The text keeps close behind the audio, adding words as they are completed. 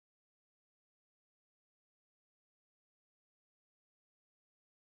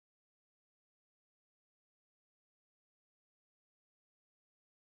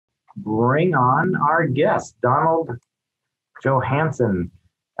bring on our guest, Donald Johanson.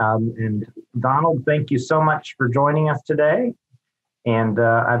 And Donald, thank you so much for joining us today. And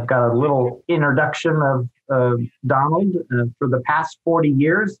I've got a little introduction of Donald. For the past 40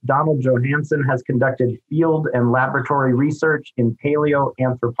 years, Donald Johanson has conducted field and laboratory research in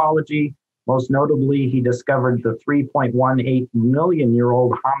paleoanthropology. Most notably, he discovered the 3.18 million year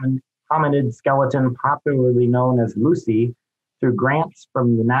old hominid skeleton, popularly known as Lucy, through grants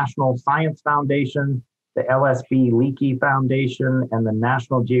from the National Science Foundation, the LSB Leakey Foundation, and the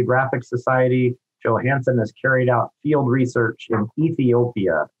National Geographic Society. Johanson has carried out field research in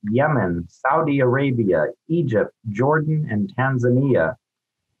Ethiopia, Yemen, Saudi Arabia, Egypt, Jordan, and Tanzania.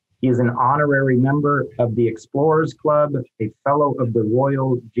 He is an honorary member of the Explorers Club, a fellow of the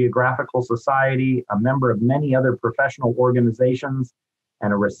Royal Geographical Society, a member of many other professional organizations,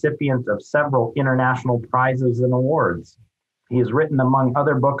 and a recipient of several international prizes and awards. He has written, among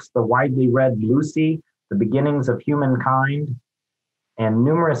other books, the widely read Lucy, The Beginnings of Humankind, and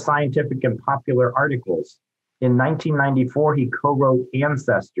numerous scientific and popular articles. In 1994, he co-wrote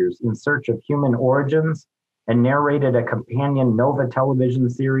Ancestors in Search of Human Origins and narrated a companion Nova television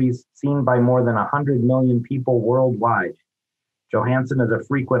series seen by more than 100 million people worldwide. Johanson is a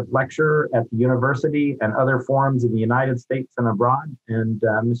frequent lecturer at the university and other forums in the United States and abroad. And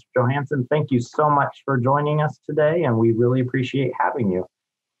Mr. Johanson, thank you so much for joining us today, and we really appreciate having you.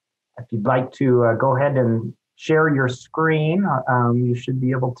 If you'd like to go ahead and share your screen, you should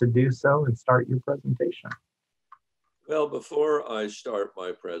be able to do so and start your presentation. Well, before I start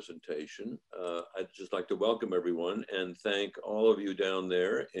my presentation, I'd just like to welcome everyone and thank all of you down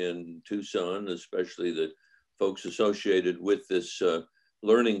there in Tucson, especially the folks associated with this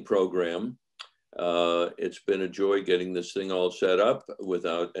learning program. It's been a joy getting this thing all set up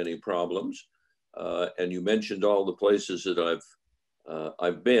without any problems. And you mentioned all the places that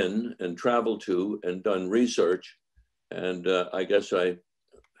I've been and traveled to and done research. And I guess I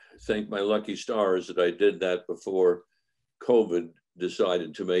thank my lucky stars that I did that before COVID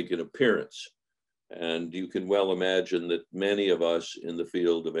decided to make an appearance. And you can well imagine that many of us in the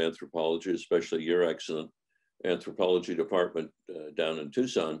field of anthropology, especially your excellent anthropology department down in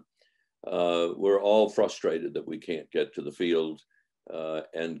Tucson, we're all frustrated that we can't get to the field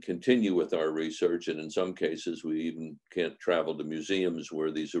and continue with our research. And in some cases, we even can't travel to museums where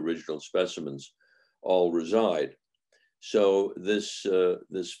these original specimens all reside. So this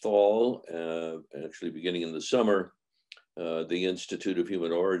fall, actually beginning in the summer, the Institute of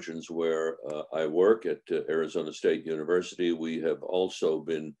Human Origins, where I work at Arizona State University, we have also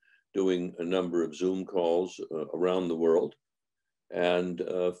been doing a number of Zoom calls around the world and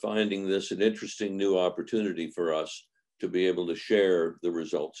finding this an interesting new opportunity for us to be able to share the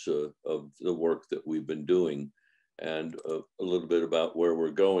results of the work that we've been doing and a little bit about where we're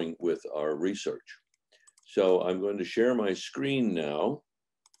going with our research. So I'm going to share my screen now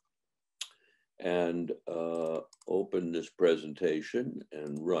and open this presentation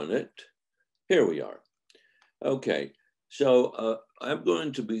and run it. Here we are. Okay, so I'm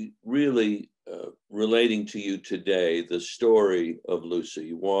going to be really relating to you today the story of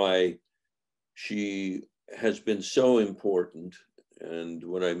Lucy, why she has been so important, and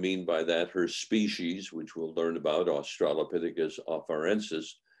what I mean by that, her species, which we'll learn about, Australopithecus afarensis,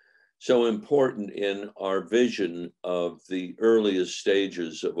 so important in our vision of the earliest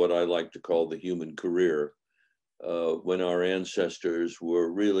stages of what I like to call the human career, when our ancestors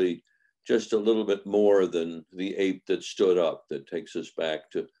were really just a little bit more than the ape that stood up, that takes us back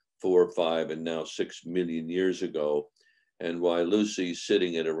to 4 or 5 and now 6 million years ago. And why Lucy's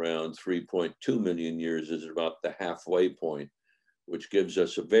sitting at around 3.2 million years is about the halfway point, which gives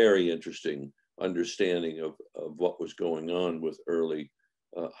us a very interesting understanding of what was going on with early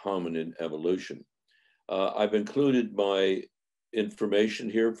hominid evolution. I've included my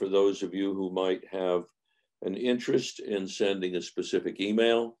information here for those of you who might have an interest in sending a specific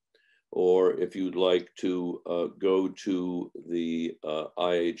email, or if you'd like to go to the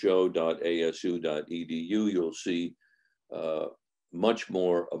iho.asu.edu, you'll see much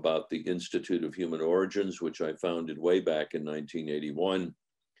more about the Institute of Human Origins, which I founded way back in 1981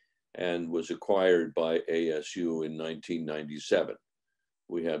 and was acquired by ASU in 1997.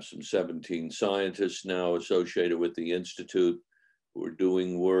 We have some 17 scientists now associated with the Institute who are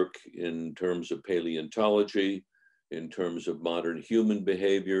doing work in terms of paleontology, in terms of modern human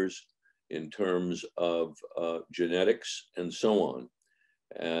behaviors, in terms of genetics, and so on.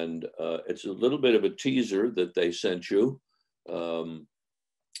 And it's a little bit of a teaser that they sent you.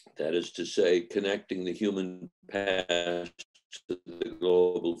 That is to say, connecting the human past to the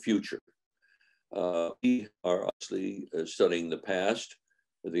global future. We are obviously studying the past,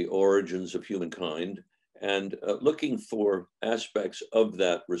 the origins of humankind, and looking for aspects of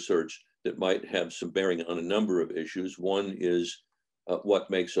that research that might have some bearing on a number of issues. One is what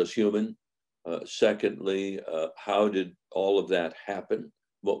makes us human. Secondly, how did all of that happen?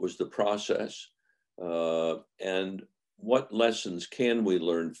 What was the process? And what lessons can we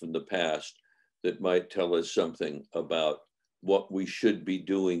learn from the past that might tell us something about what we should be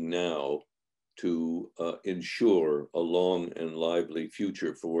doing now to ensure a long and lively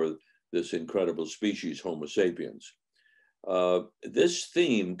future for this incredible species, Homo sapiens. This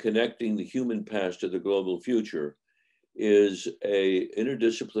theme, connecting the human past to the global future, is a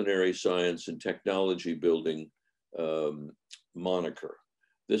interdisciplinary science and technology building moniker.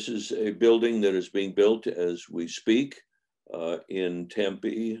 This is a building that is being built as we speak in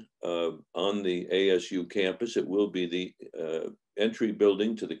Tempe on the ASU campus. It will be the entry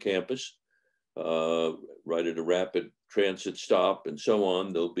building to the campus, right at a rapid transit stop and so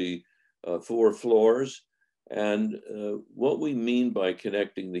on. There'll be 4 floors. And what we mean by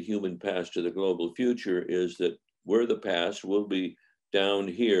connecting the human past to the global future is that we're the past. We'll be down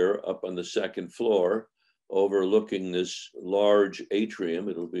here up on the 2nd floor overlooking this large atrium.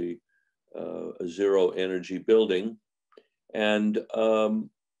 It'll be a zero energy building. And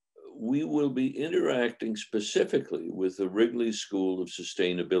we will be interacting specifically with the Wrigley School of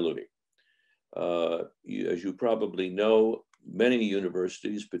Sustainability. As you probably know, many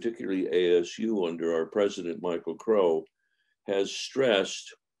universities, particularly ASU under our president, Michael Crow, has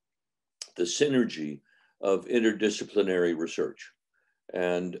stressed the synergy of interdisciplinary research.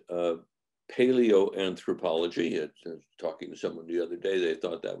 And paleoanthropology, talking to someone the other day, they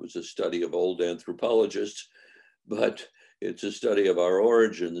thought that was a study of old anthropologists, but it's a study of our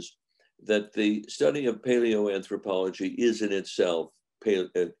origins, that the study of paleoanthropology is in itself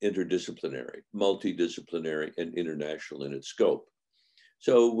interdisciplinary, multidisciplinary, and international in its scope.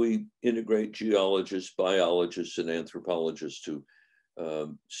 So we integrate geologists, biologists, and anthropologists to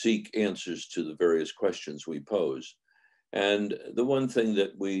seek answers to the various questions we pose. And the one thing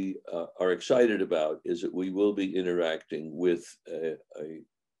that we are excited about is that we will be interacting with a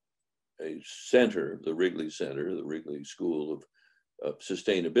center, the Wrigley Center, the Wrigley School of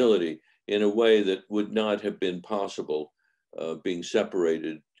Sustainability, in a way that would not have been possible being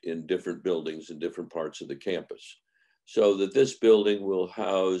separated in different buildings in different parts of the campus. So that this building will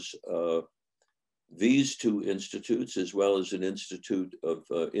house these 2 institutes, as well as an institute of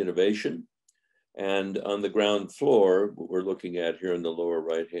innovation. And on the ground floor, what we're looking at here in the lower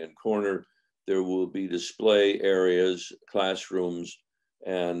right-hand corner, there will be display areas, classrooms,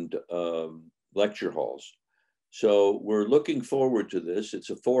 and lecture halls. So we're looking forward to this.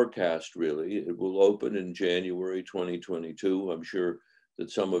 It's a forecast, really. It will open in January 2022. I'm sure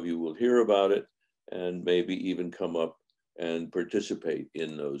that some of you will hear about it and maybe even come up and participate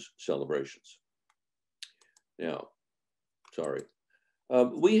in those celebrations. Now, sorry.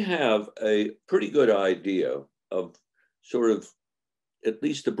 We have a pretty good idea of sort of at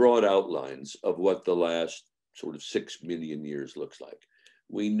least the broad outlines of what the last sort of 6 million years looks like.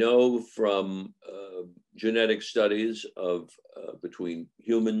 We know from genetic studies of between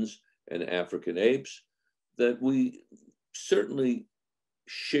humans and African apes that we certainly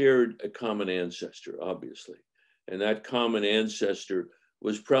shared a common ancestor, obviously. And that common ancestor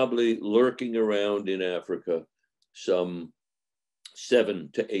was probably lurking around in Africa some 7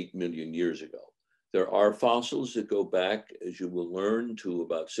 to 8 million years ago. There are fossils that go back, as you will learn, to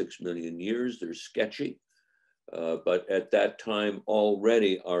about 6 million years. They're sketchy. But at that time,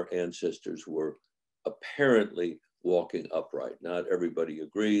 already our ancestors were apparently walking upright. Not everybody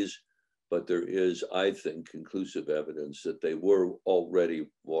agrees, but there is, I think, conclusive evidence that they were already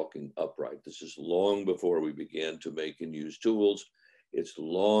walking upright. This is long before we began to make and use tools. It's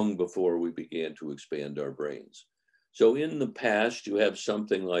long before we began to expand our brains. So in the past, you have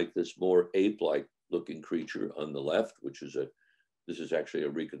something like this more ape-like looking creature on the left, this is actually a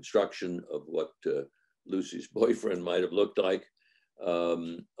reconstruction of what Lucy's boyfriend might have looked like,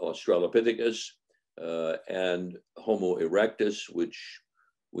 Australopithecus, and Homo erectus, which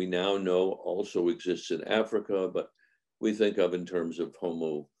we now know also exists in Africa, but we think of in terms of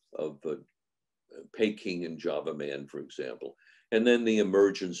Peking and Java man, for example, and then the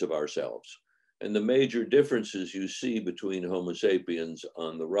emergence of ourselves. And the major differences you see between Homo sapiens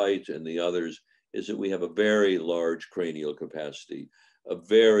on the right and the others is that we have a very large cranial capacity, a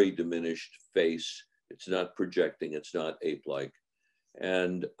very diminished face. It's not projecting, it's not ape-like.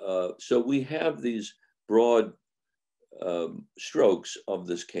 And so we have these broad strokes of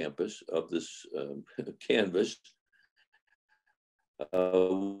this campus, of this canvas,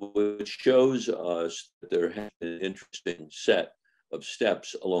 which shows us that there has been an interesting set of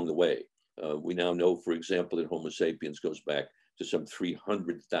steps along the way. We now know, for example, that Homo sapiens goes back to some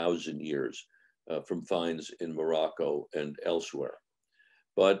 300,000 years from finds in Morocco and elsewhere.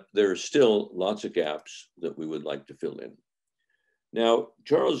 But there are still lots of gaps that we would like to fill in. Now,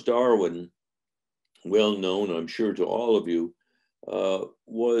 Charles Darwin, well known, I'm sure, to all of you,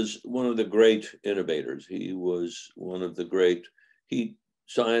 was one of the great innovators. He was one of the great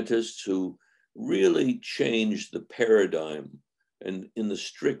scientists who really changed the paradigm, and in the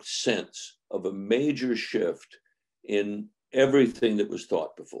strict sense of a major shift in everything that was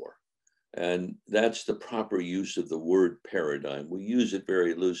thought before. And that's the proper use of the word paradigm. We use it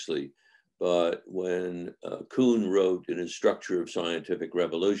very loosely, but when Kuhn wrote in his Structure of Scientific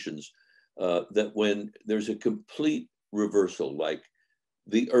Revolutions, that when there's a complete reversal, like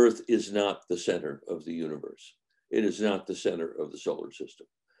the Earth is not the center of the universe, it is not the center of the solar system,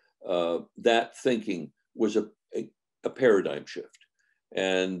 that thinking was a paradigm shift.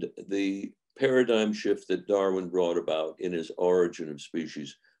 And the paradigm shift that Darwin brought about in his Origin of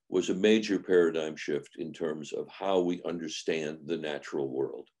Species was a major paradigm shift in terms of how we understand the natural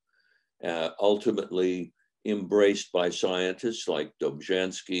world. Ultimately embraced by scientists like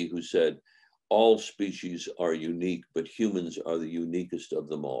Dobzhansky, who said, all species are unique, but humans are the uniquest of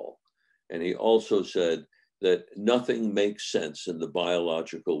them all. And he also said that nothing makes sense in the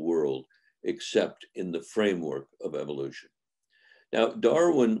biological world except in the framework of evolution. Now,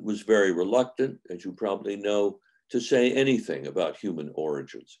 Darwin was very reluctant, as you probably know, to say anything about human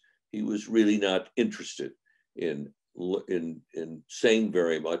origins. He was really not interested in saying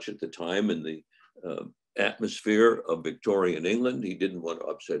very much at the time in the atmosphere of Victorian England. He didn't want to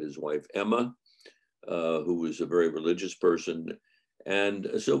upset his wife, Emma, who was a very religious person. And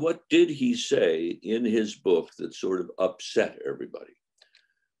so what did he say in his book that sort of upset everybody?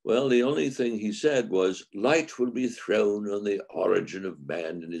 Well, the only thing he said was, light will be thrown on the origin of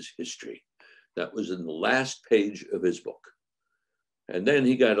man and his history. That was in the last page of his book. And then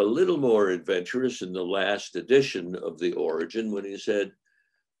he got a little more adventurous in the last edition of The Origin when he said,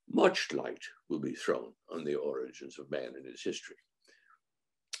 much light will be thrown on the origins of man and his history.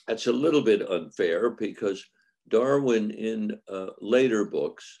 That's a little bit unfair because Darwin in later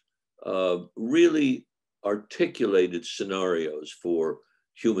books really articulated scenarios for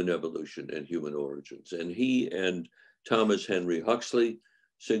human evolution and human origins. And he and Thomas Henry Huxley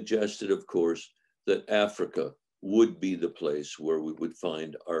suggested, of course, that Africa would be the place where we would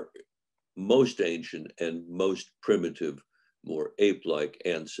find our most ancient and most primitive, more ape-like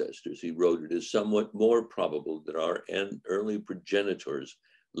ancestors. He wrote it as somewhat more probable that our early progenitors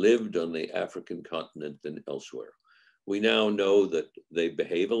lived on the African continent than elsewhere. We now know that they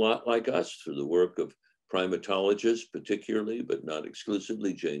behave a lot like us through the work of primatologists, particularly, but not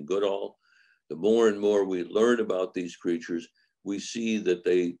exclusively, Jane Goodall. The more and more we learn about these creatures, we see that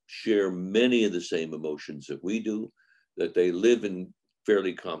they share many of the same emotions that we do, that they live in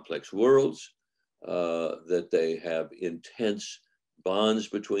fairly complex worlds, that they have intense bonds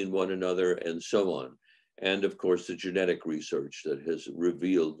between one another, and so on. And of course, the genetic research that has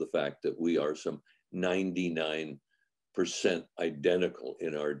revealed the fact that we are some 99% identical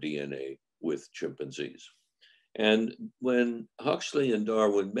in our DNA with chimpanzees. And when Huxley and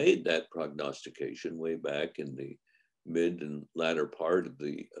Darwin made that prognostication way back in the mid and latter part of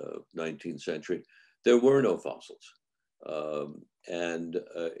the 19th century, there were no fossils,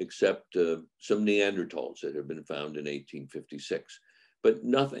 except some Neanderthals that had been found in 1856, but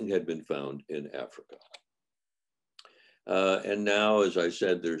nothing had been found in Africa. And now, as I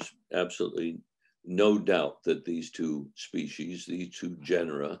said, there's absolutely no doubt that these two species, these two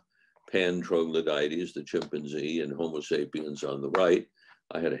genera, Pan troglodytes, the chimpanzee, and Homo sapiens on the right,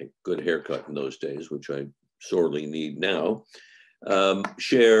 I had a good haircut in those days, which I sorely need now,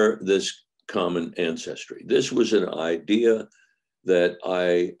 share this common ancestry. This was an idea that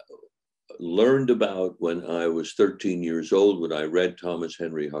I learned about when I was 13 years old, when I read Thomas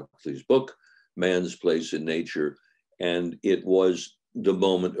Henry Huxley's book, Man's Place in Nature, and it was the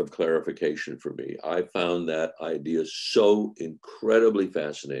moment of clarification for me. I found that idea so incredibly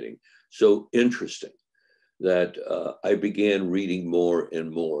fascinating, so interesting, that I began reading more and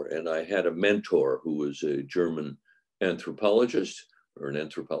more. And I had a mentor who was a German anthropologist, or an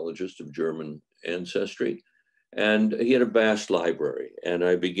anthropologist of German ancestry. And he had a vast library. And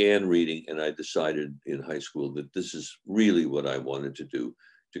I began reading, and I decided in high school that this is really what I wanted to do,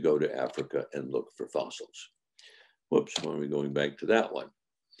 to go to Africa and look for fossils. Whoops, why are we going back to that one?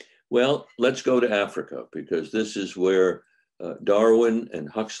 Well, let's go to Africa, because this is where Darwin and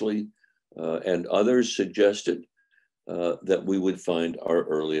Huxley and others suggested that we would find our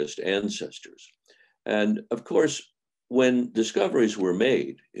earliest ancestors. And of course, when discoveries were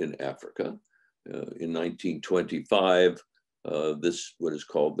made in Africa in 1925, this what is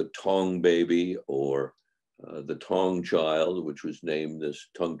called the Tong baby, or the Tong child, which was named this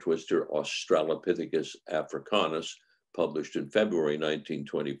tongue twister Australopithecus africanus, published in February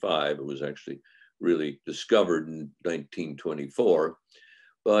 1925. It was actually really discovered in 1924.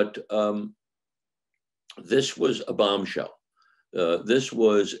 But this was a bombshell. This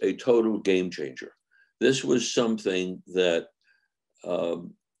was a total game changer. This was something that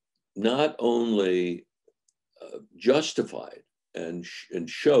not only justified and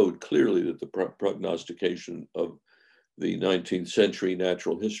showed clearly that the prognostication of the 19th century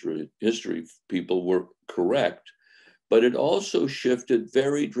natural history people were correct, but it also shifted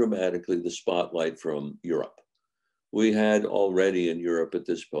very dramatically the spotlight from Europe. We had already in Europe at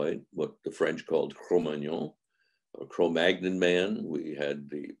this point what the French called Cro-Magnon, or Cro-Magnon man. We had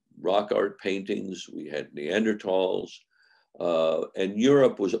the rock art paintings, we had Neanderthals, and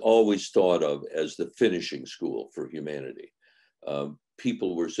Europe was always thought of as the finishing school for humanity.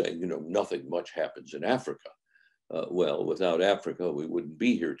 People were saying, you know, nothing much happens in Africa. Well, without Africa, we wouldn't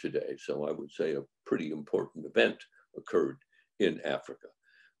be here today. So I would say a pretty important event occurred in Africa.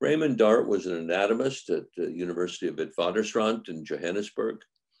 Raymond Dart was an anatomist at the University of Witwatersrand in Johannesburg.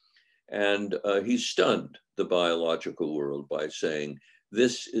 And he stunned the biological world by saying,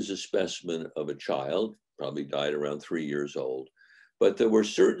 this is a specimen of a child, probably died around 3 years old. But there were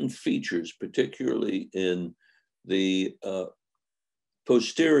certain features, particularly in the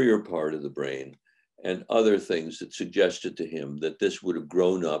posterior part of the brain and other things that suggested to him that this would have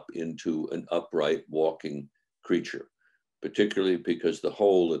grown up into an upright walking creature, particularly because the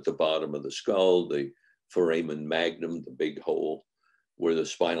hole at the bottom of the skull, the foramen magnum, the big hole where the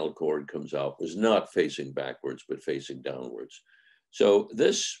spinal cord comes out, was not facing backwards, but facing downwards. So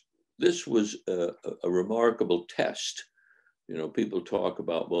this was a remarkable test. You know, people talk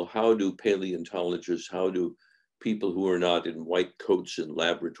about, well, how do paleontologists, how do people who are not in white coats in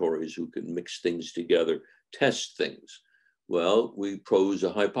laboratories who can mix things together test things? Well, we pose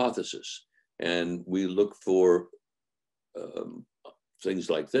a hypothesis and we look for things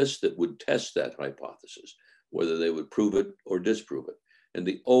like this that would test that hypothesis, whether they would prove it or disprove it. And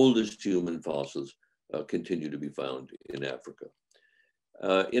the oldest human fossils continue to be found in Africa.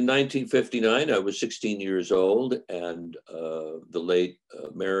 In 1959, I was 16 years old, and the late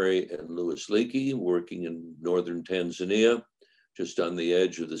Mary and Louis Leakey, working in northern Tanzania, just on the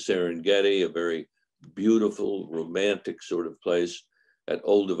edge of the Serengeti, a very beautiful, romantic sort of place at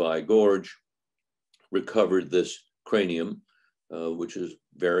Olduvai Gorge, recovered this cranium, which is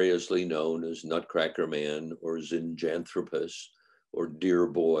variously known as Nutcracker Man or Zinjanthropus or Deer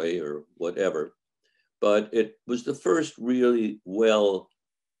Boy or whatever. But it was the first really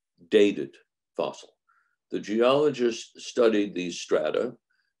well-dated fossil. The geologists studied these strata.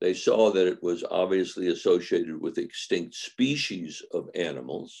 They saw that it was obviously associated with extinct species of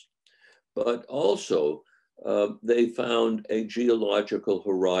animals, but also they found a geological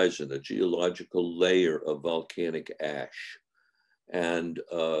horizon, a geological layer of volcanic ash. And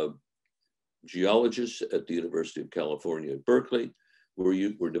geologists at the University of California at Berkeley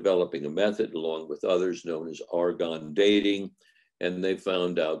were developing a method along with others known as argon dating. And they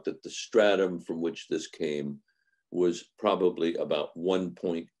found out that the stratum from which this came was probably about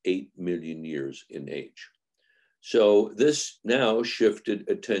 1.8 million years in age. So this now shifted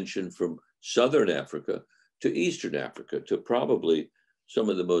attention from Southern Africa to Eastern Africa, to probably some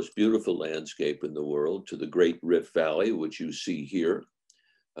of the most beautiful landscape in the world, to the Great Rift Valley, which you see here,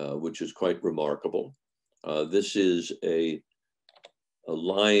 which is quite remarkable. This is a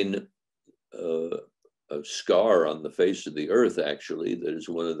line, a scar on the face of the earth, actually, that is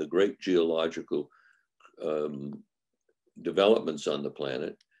one of the great geological developments on the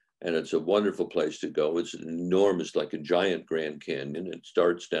planet. And it's a wonderful place to go. It's an enormous, like a giant Grand Canyon. It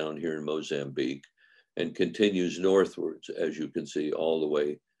starts down here in Mozambique and continues northwards, as you can see, all the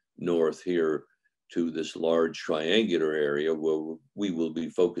way north here to this large triangular area where we will be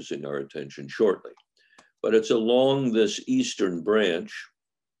focusing our attention shortly. But it's along this eastern branch.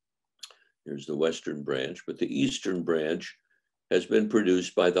 Here's the western branch, but the eastern branch has been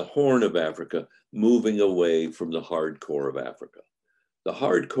produced by the Horn of Africa, moving away from the hard core of Africa. The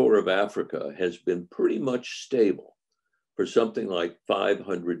hard core of Africa has been pretty much stable for something like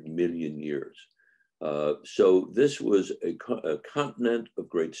 500 million years. So this was a continent of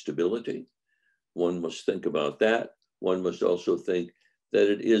great stability. One must think about that. One must also think that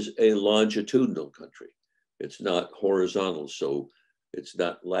it is a longitudinal country. It's not horizontal, so it's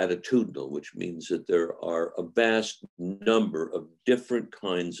not latitudinal, which means that there are a vast number of different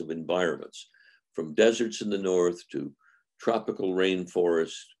kinds of environments, from deserts in the north to tropical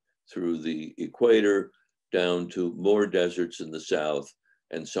rainforest through the equator down to more deserts in the south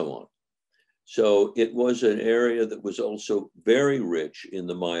and so on. So it was an area that was also very rich in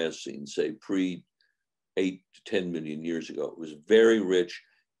the Miocene, say pre-8 to 10 million years ago. It was very rich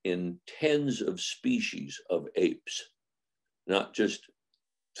in tens of species of apes, not just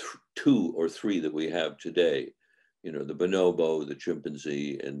 2 or 3 that we have today. You know, the bonobo, the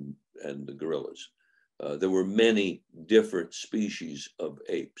chimpanzee, and the gorillas. There were many different species of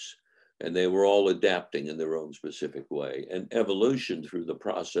apes, and they were all adapting in their own specific way. And evolution, through the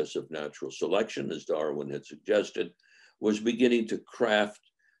process of natural selection, as Darwin had suggested, was beginning to craft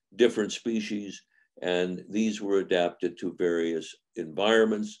different species, and these were adapted to various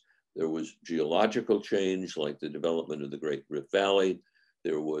environments. There was geological change, like the development of the Great Rift Valley.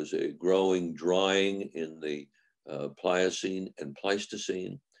 There was a growing drying in the Pliocene and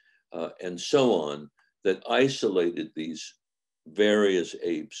Pleistocene, and so on, that isolated these various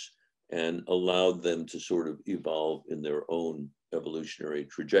apes and allowed them to sort of evolve in their own evolutionary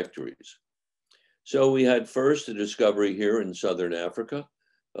trajectories. So we had first a discovery here in Southern Africa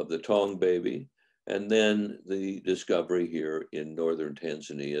of the Tong baby, and then the discovery here in Northern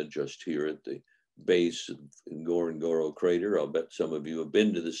Tanzania, just here at the base of Ngorongoro crater. I'll bet some of you have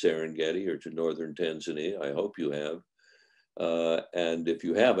been to the Serengeti or to Northern Tanzania. I hope you have. And if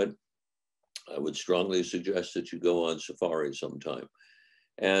you haven't, I would strongly suggest that you go on safari sometime.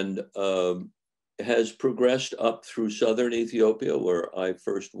 And has progressed up through southern Ethiopia, where I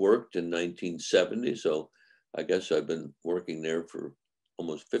first worked in 1970. So I guess I've been working there for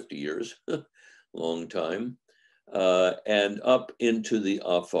almost 50 years, long time, and up into the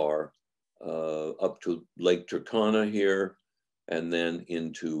Afar, up to Lake Turkana here, and then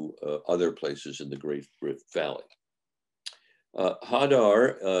into other places in the Great Rift Valley.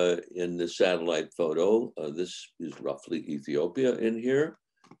 Hadar in the satellite photo, this is roughly Ethiopia in here.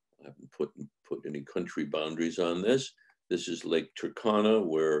 I haven't put any country boundaries on this. This is Lake Turkana,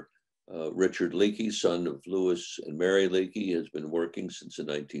 where Richard Leakey, son of Louis and Mary Leakey, has been working since the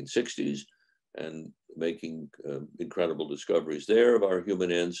 1960s and making incredible discoveries there of our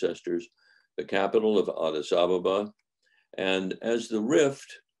human ancestors, the capital of Addis Ababa. And as the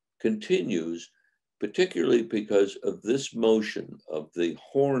rift continues, particularly because of this motion of the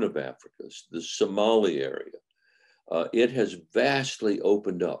Horn of Africa, the Somali area, it has vastly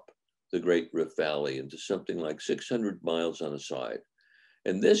opened up the Great Rift Valley into something like 600 miles on a side.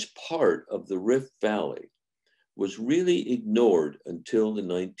 And this part of the Rift Valley was really ignored until the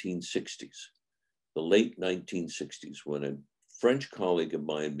 1960s, the late 1960s, when a French colleague of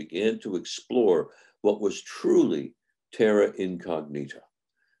mine began to explore what was truly terra incognita.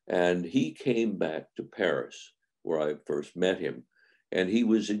 And he came back to Paris, where I first met him, and he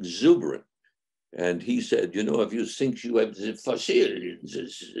was exuberant. And he said, you know, if you think you have the fossil,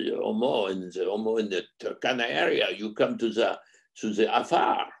 the Homo in the Turkana area, you come to the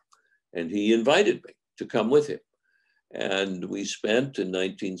Afar. And he invited me to come with him. And we spent in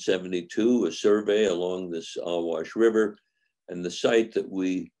 1972 a survey along this Awash River. And the site that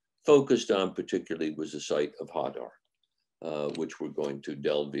we focused on particularly was the site of Hadar, which we're going to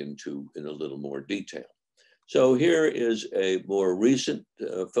delve into in a little more detail. So here is a more recent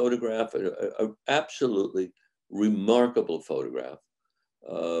photograph, an absolutely remarkable photograph,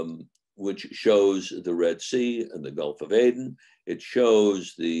 which shows the Red Sea and the Gulf of Aden. It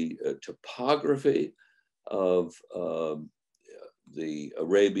shows the topography of the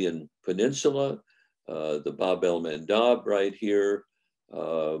Arabian Peninsula, the Bab el-Mandab right here,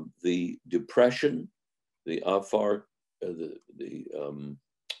 the depression, the Afar, the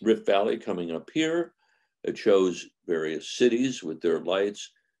Rift Valley coming up here. It shows various cities with their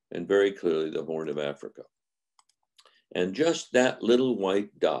lights, and very clearly the Horn of Africa. And just that little white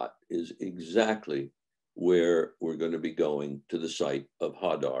dot is exactly where we're going to be going, to the site of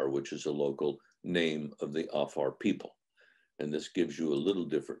Hadar, which is a local name of the Afar people. And this gives you a little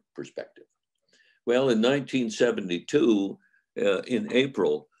different perspective. Well, in 1972, in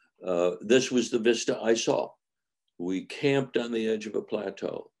April, this was the vista I saw. We camped on the edge of a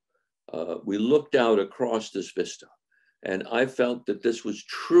plateau. We looked out across this vista, and I felt that this was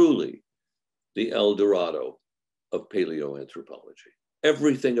truly the El Dorado of paleoanthropology.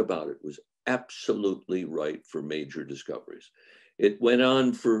 Everything about it was absolutely right for major discoveries. It went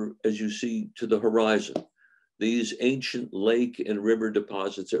on for, as you see, to the horizon. These ancient lake and river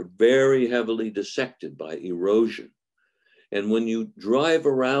deposits are very heavily dissected by erosion. And when you drive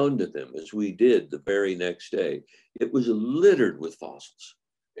around to them, as we did the very next day, it was littered with fossils.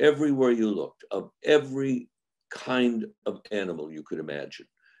 Everywhere you looked, of every kind of animal you could imagine: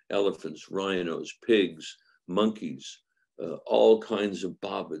 elephants, rhinos, pigs, monkeys, all kinds of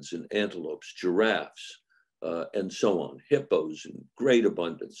bovids and antelopes, giraffes, and so on, hippos in great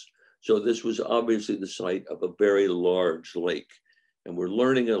abundance. So this was obviously the site of a very large lake. And we're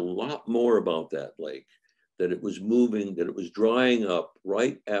learning a lot more about that lake, that it was moving, that it was drying up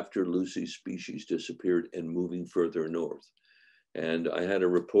right after Lucy's species disappeared and moving further north. And I had a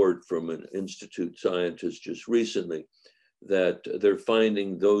report from an institute scientist just recently that they're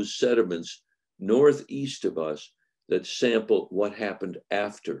finding those sediments northeast of us that sample what happened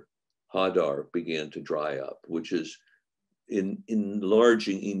after Hadar began to dry up, which is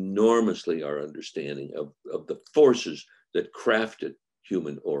enlarging enormously our understanding of the forces that crafted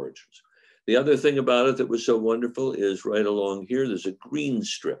human origins. The other thing about it that was so wonderful is right along here, there's a green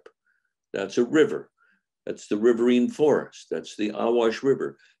strip. That's a river. That's the riverine forest. That's the Awash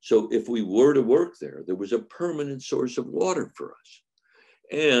River. So if we were to work there, there was a permanent source of water for us.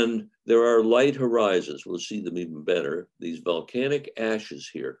 And there are light horizons. We'll see them even better. These volcanic ashes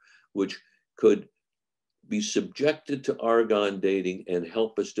here, which could be subjected to argon dating and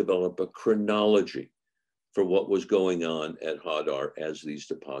help us develop a chronology for what was going on at Hadar as these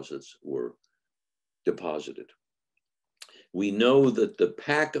deposits were deposited. We know that the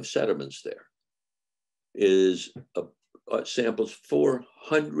pack of sediments there is samples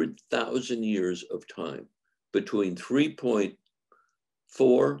 400,000 years of time, between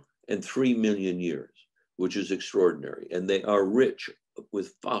 3.4 and 3 million years, which is extraordinary. And they are rich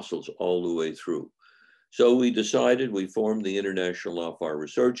with fossils all the way through. So we decided, we formed the International Afar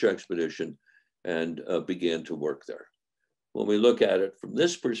Research Expedition and began to work there. When we look at it from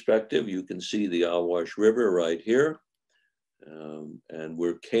this perspective, you can see the Awash River right here. And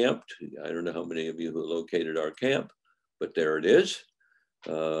we're camped. I don't know how many of you who located our camp, but there it is.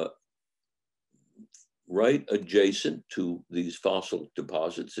 Right adjacent to these fossil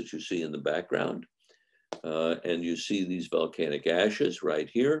deposits that you see in the background. And you see these volcanic ashes right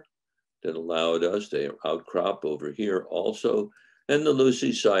here that allowed us to outcrop over here also. And the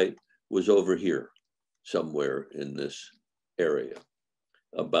Lucy site was over here, somewhere in this area,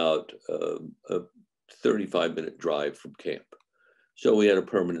 about a 35-minute drive from camp. So we had a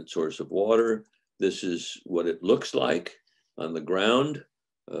permanent source of water. This is what it looks like on the ground,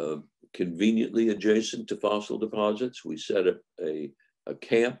 conveniently adjacent to fossil deposits. We set up a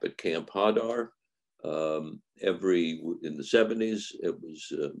camp at Camp Hadar. In the 70s, it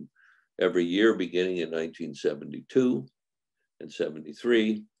was every year beginning in 1972 and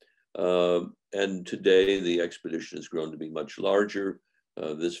 73. And today the expedition has grown to be much larger.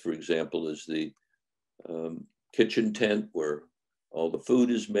 This, for example, is the kitchen tent where all the food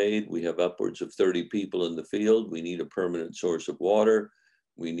is made. We have upwards of 30 people in the field. We need a permanent source of water.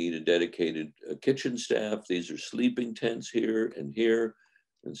 We need a dedicated kitchen staff. These are sleeping tents here, and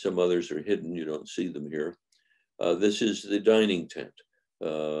some others are hidden. You don't see them here. This is the dining tent,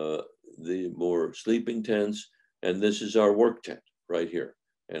 the more sleeping tents, and this is our work tent right here,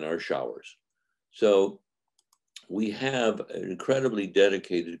 and our showers. So we have an incredibly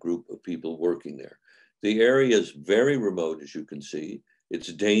dedicated group of people working there. The area is very remote, as you can see.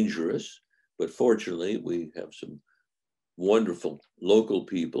 It's dangerous, but fortunately we have some wonderful local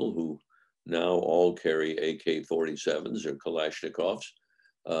people who now all carry AK-47s or Kalashnikovs,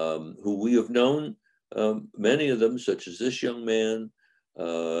 who we have known, many of them, such as this young man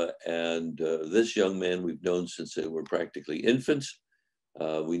and this young man we've known since they were practically infants.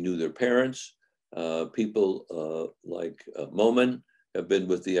 We knew their parents. People like Momen have been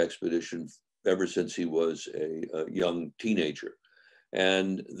with the expedition ever since he was a young teenager.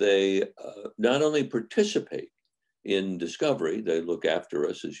 And they not only participate in discovery, they look after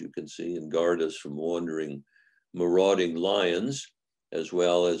us, as you can see, and guard us from wandering, marauding lions, as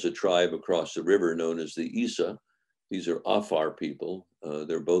well as a tribe across the river known as the Isa. These are Afar people.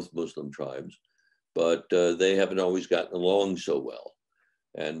 They're both Muslim tribes, but they haven't always gotten along so well.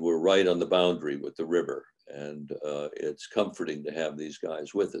 And we're right on the boundary with the river. And it's comforting to have these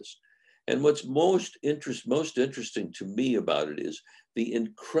guys with us. And what's most interesting to me about it is the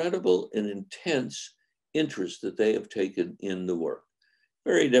incredible and intense interest that they have taken in the work.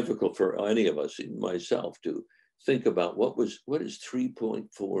 Very difficult for any of us, even myself, to think about what is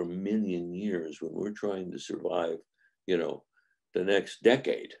 3.4 million years when we're trying to survive, the next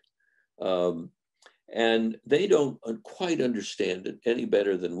decade. And they don't quite understand it any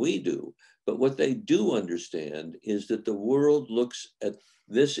better than we do. But what they do understand is that the world looks at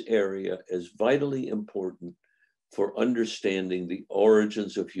this area as vitally important for understanding the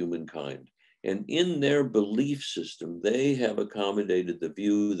origins of humankind. And in their belief system, they have accommodated the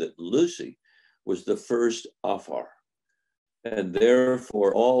view that Lucy was the first Afar. And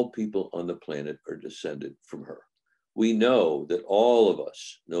therefore, all people on the planet are descended from her. we know that all of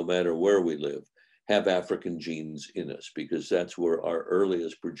us, no matter where we live, have African genes in us, because that's where our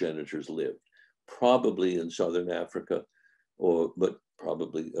earliest progenitors lived, probably in Southern Africa, but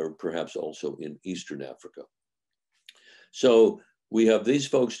probably, or perhaps also in Eastern Africa. So we have these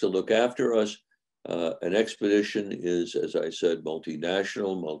folks to look after us. An expedition is, as I said,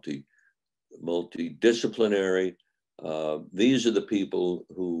 multinational, multidisciplinary. These are the people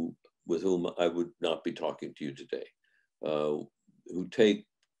with whom I would not be talking to you today, who take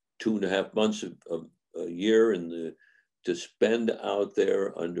 2.5 months of a year to spend out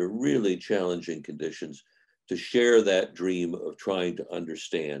there under really challenging conditions, to share that dream of trying to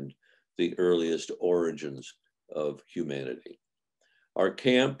understand the earliest origins of humanity. Our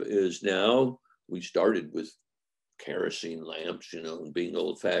camp is now, we started with kerosene lamps, and being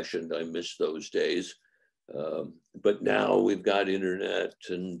old-fashioned, I miss those days. But now we've got internet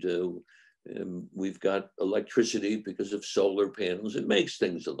and we've got electricity because of solar panels. It makes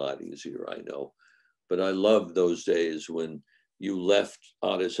things a lot easier, I know. But I love those days when you left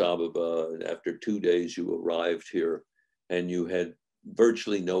Addis Ababa and after 2 days you arrived here and you had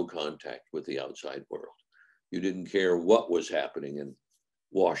virtually no contact with the outside world. You didn't care what was happening in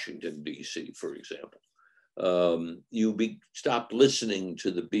Washington, D.C., for example. You stopped listening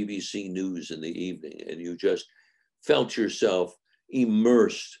to the BBC News in the evening and you just felt yourself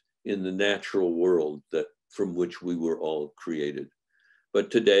immersed in the natural world from which we were all created. But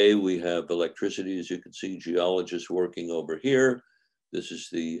today we have electricity, as you can see, geologists working over here. This is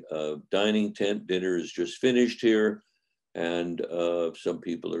the dining tent. Dinner is just finished here. And some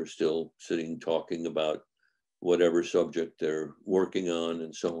people are still sitting talking about whatever subject they're working on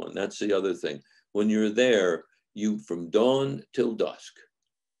and so on. That's the other thing. When you're there, from dawn till dusk,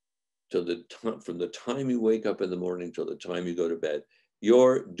 from the time you wake up in the morning till the time you go to bed,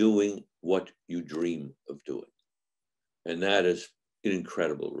 you're doing what you dream of doing. And that is an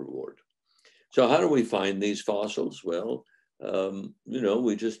incredible reward. So how do we find these fossils? Well, there's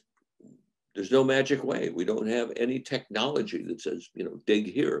no magic way. We don't have any technology that says,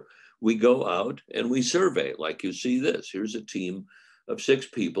 dig here. We go out and we survey, like you see this. Here's a team of 6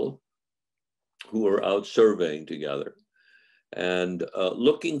 people who are out surveying together and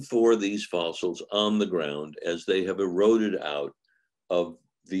looking for these fossils on the ground as they have eroded out of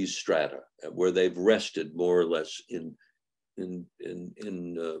these strata, where they've rested more or less in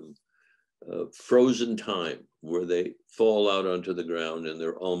frozen time, where they fall out onto the ground and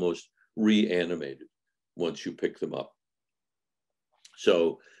they're almost reanimated once you pick them up.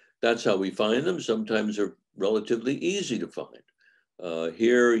 So that's how we find them. Sometimes they're relatively easy to find.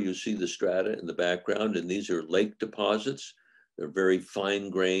 Here you see the strata in the background, and these are lake deposits. They're very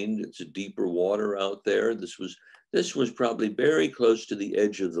fine-grained. It's a deeper water out there. This was probably very close to the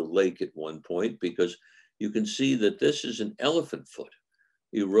edge of the lake at one point, because you can see that this is an elephant foot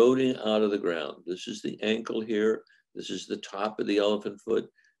eroding out of the ground. This is the ankle here. This is the top of the elephant foot.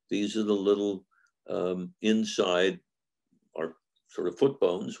 These are the little inside, our sort of foot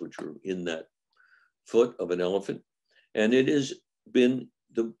bones, which are in that foot of an elephant. And it has been,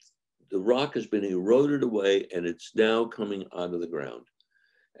 the rock has been eroded away, and it's now coming out of the ground.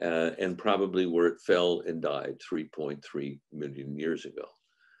 And probably where it fell and died 3.3 million years ago.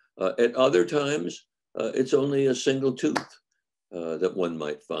 At other times, it's only a single tooth that one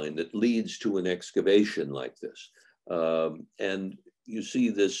might find that leads to an excavation like this. And you see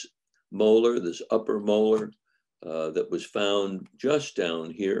this molar, this upper molar that was found just down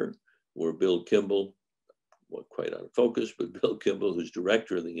here, where Bill Kimball, well, quite out of focus, but Bill Kimball, who's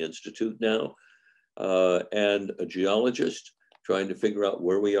director of the Institute now, and a geologist trying to figure out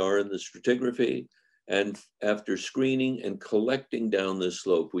where we are in the stratigraphy. And after screening and collecting down this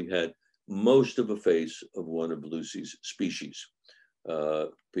slope, we had most of a face of one of Lucy's species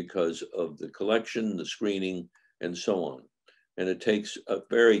because of the collection, the screening, and so on. And it takes a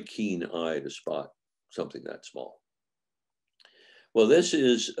very keen eye to spot something that small. Well, this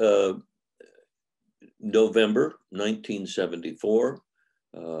is November 1974,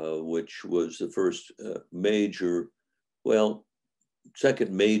 which was the first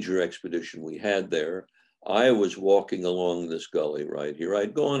second major expedition we had there. I was walking along this gully right here.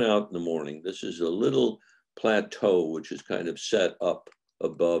 I'd gone out in the morning. This is a little plateau which is kind of set up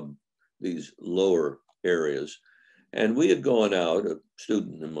above these lower areas. And we had gone out, a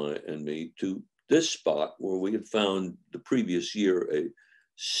student and me, to this spot where we had found the previous year a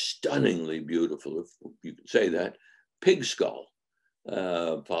stunningly beautiful, if you could say that, pig skull,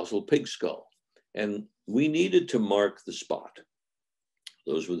 fossil pig skull. And we needed to mark the spot.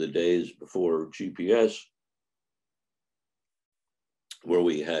 Those were the days before GPS, where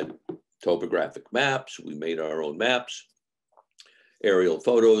we had topographic maps. We made our own maps. Aerial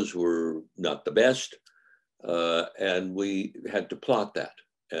photos were not the best. And we had to plot that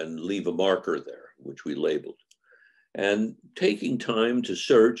and leave a marker there, which we labeled. And taking time to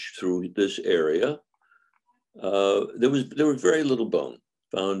search through this area, there was very little bone.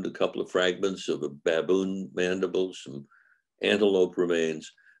 Found a couple of fragments of a baboon mandible, some antelope remains.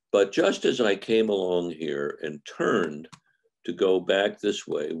 But just as I came along here and turned to go back this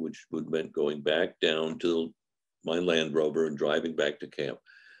way, which would meant going back down to my Land Rover and driving back to camp,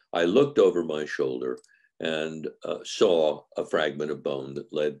 I looked over my shoulder and saw a fragment of bone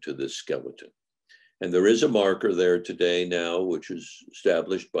that led to this skeleton. And there is a marker there today now, which is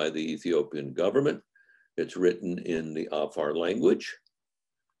established by the Ethiopian government. It's written in the Afar language.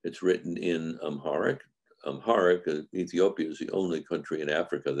 It's written in Amharic. Ethiopia is the only country in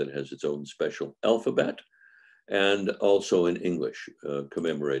Africa that has its own special alphabet, and also in English,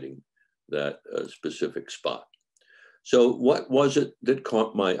 commemorating that specific spot. So what was it that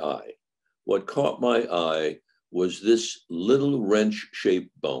caught my eye? What caught my eye was this little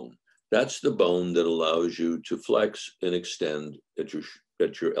wrench-shaped bone. That's the bone that allows you to flex and extend at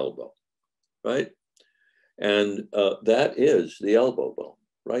your elbow, right? And that is the elbow bone,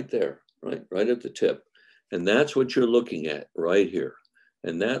 right there, right at the tip. And that's what you're looking at right here.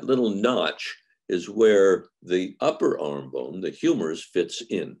 And that little notch is where the upper arm bone, the humerus, fits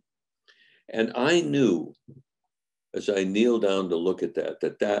in. And I knew, as I kneeled down to look at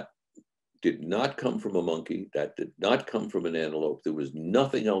that did not come from a monkey, that did not come from an antelope. There was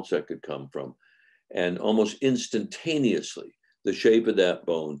nothing else that could come from. And almost instantaneously, the shape of that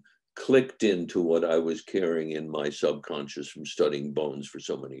bone clicked into what I was carrying in my subconscious from studying bones for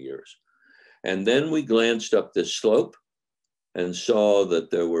so many years. And then we glanced up this slope and saw that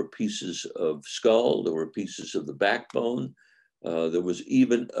there were pieces of skull, there were pieces of the backbone, there was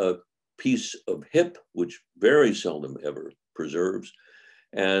even a piece of hip, which very seldom ever preserves.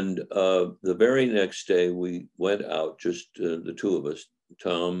 And the very next day, we went out, just the two of us,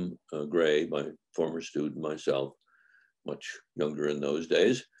 Tom Gray, my former student, myself, much younger in those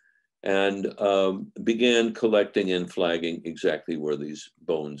days, and began collecting and flagging exactly where these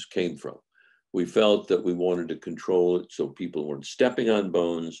bones came from. We felt that we wanted to control it so people weren't stepping on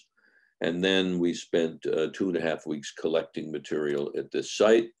bones. And then we spent 2.5 weeks collecting material at this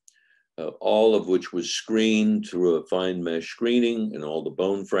site, all of which was screened through a fine mesh screening and all the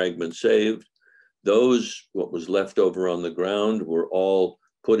bone fragments saved. Those, what was left over on the ground, were all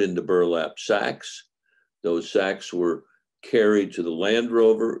put into burlap sacks. Those sacks were carried to the Land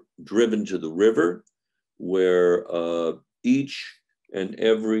Rover, driven to the river, where each and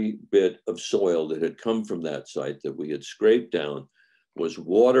every bit of soil that had come from that site that we had scraped down was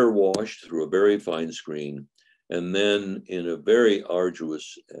water washed through a very fine screen. And then in a very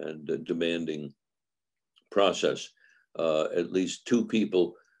arduous and demanding process, at least 2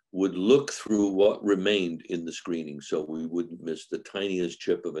 people would look through what remained in the screening so we wouldn't miss the tiniest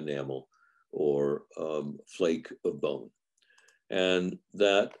chip of enamel or flake of bone. And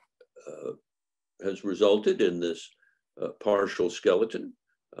that has resulted in this partial skeleton,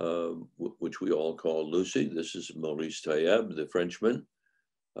 which we all call Lucy. This is Maurice Tayeb, the Frenchman.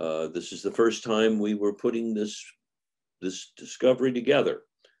 This is the first time we were putting this discovery together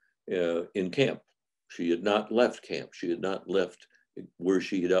in camp. She had not left camp. She had not left where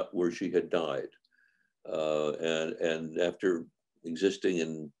she had died. And after existing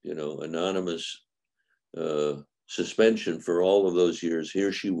in anonymous suspension for all of those years,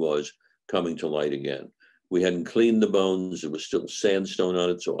 here she was coming to light again. We hadn't cleaned the bones. There was still sandstone on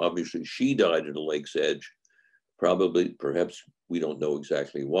it. So obviously she died at a lake's edge. Perhaps, we don't know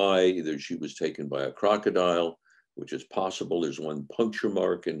exactly why. Either she was taken by a crocodile, which is possible. There's one puncture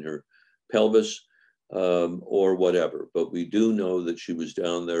mark in her pelvis, or whatever. But we do know that she was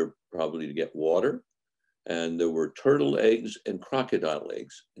down there probably to get water. And there were turtle eggs and crocodile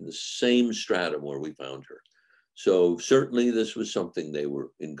eggs in the same stratum where we found her. So certainly this was something they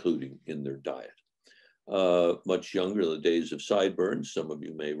were including in their diet. Much younger, the days of sideburns, some of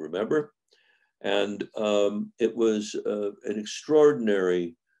you may remember. And it was an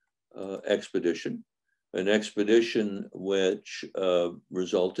extraordinary expedition, an expedition which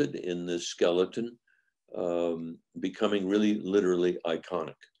resulted in this skeleton becoming really literally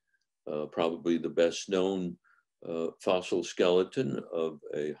iconic. Probably the best known fossil skeleton of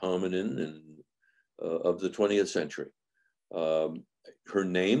a hominin of the 20th century. Her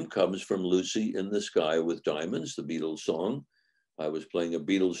name comes from Lucy in the Sky with Diamonds, the Beatles song. I was playing a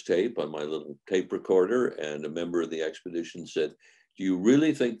Beatles tape on my little tape recorder, and a member of the expedition said, "Do you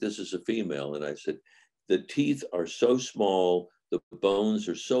really think this is a female?" And I said, "The teeth are so small, The bones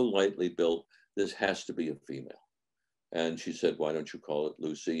are so lightly built, this has to be a female. And she said, why don't you call it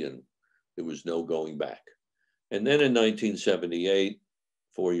Lucy? And there was no going back. And then in 1978,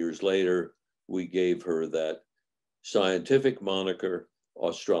 4 years later, we gave her that scientific moniker,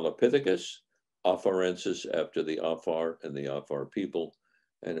 Australopithecus afarensis, after the Afar and the Afar people,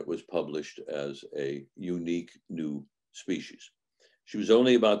 and it was published as a unique new species. She was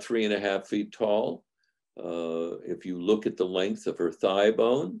only about 3.5 feet tall. If you look at the length of her thigh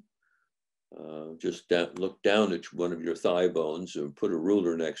bone, just look down at one of your thigh bones and put a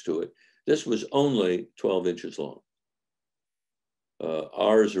ruler next to it. This was only 12 inches long.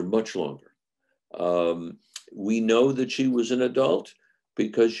 Ours are much longer. We know that she was an adult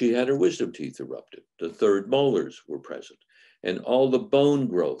because she had her wisdom teeth erupted. The third molars were present. And all the bone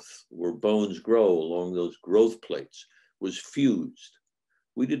growth, where bones grow along those growth plates, was fused.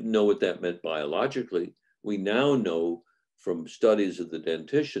 We didn't know what that meant biologically. We now know from studies of the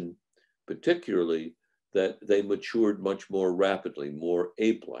dentition, particularly, that they matured much more rapidly, more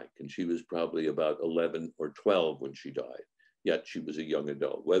ape-like. And she was probably about 11 or 12 when she died. Yet she was a young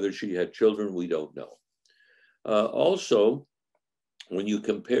adult. Whether she had children, we don't know. Also, when you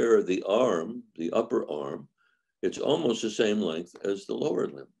compare the arm, the upper arm, it's almost the same length as the lower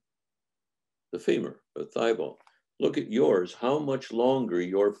limb, the femur or thigh bone. Look at yours, how much longer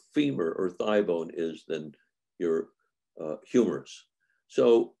your femur or thigh bone is than your humerus.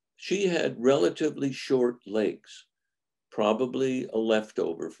 So she had relatively short legs, probably a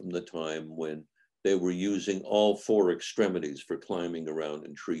leftover from the time when they were using all 4 extremities for climbing around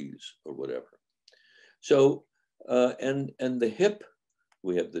in trees or whatever. So, and the hip,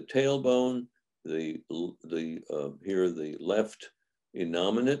 we have the tailbone, here the left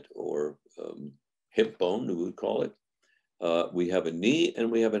innominate or hip bone, we would call it. We have a knee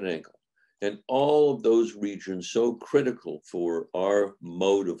and we have an ankle. And all of those regions, so critical for our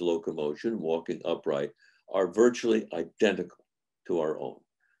mode of locomotion, walking upright, are virtually identical to our own.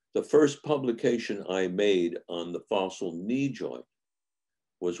 The first publication I made on the fossil knee joint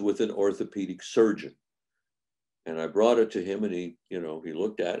was with an orthopedic surgeon. And I brought it to him and he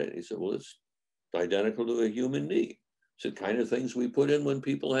looked at it and he said, well, it's identical to a human knee. It's the kind of things we put in when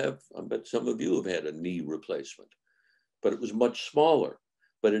people have, I bet some of you have had a knee replacement, but it was much smaller,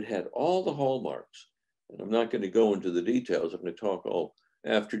 but it had all the hallmarks. And I'm not going to go into the details. I'm going to talk all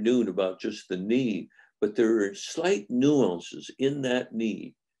afternoon about just the knee, but there are slight nuances in that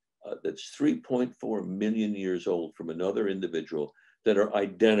knee that's 3.4 million years old from another individual that are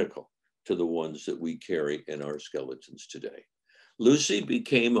identical to the ones that we carry in our skeletons today. Lucy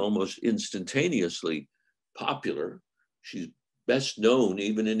became almost instantaneously popular. She's best known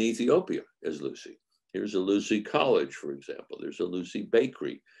even in Ethiopia as Lucy. Here's a Lucy College, for example. There's a Lucy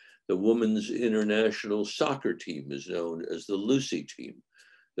Bakery. The women's international soccer team is known as the Lucy team.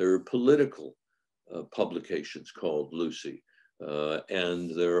 There are political publications called Lucy.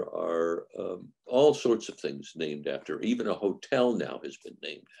 And there are all sorts of things named after her. Even a hotel now has been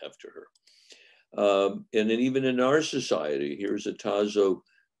named after her. And then even in our society, here's a Tazo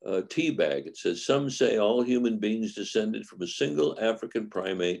tea bag. It says, some say all human beings descended from a single African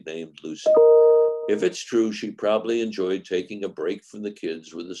primate named Lucy. If it's true, she probably enjoyed taking a break from the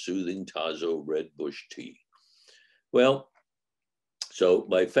kids with a soothing Tazo red bush tea. Well, so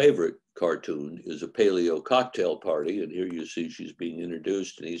my favorite cartoon is a paleo cocktail party. And here you see she's being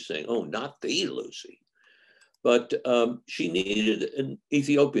introduced and he's saying, oh, not the Lucy. But she needed an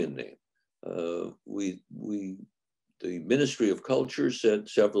Ethiopian name. The Ministry of Culture sent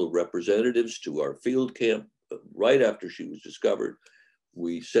several representatives to our field camp right after she was discovered.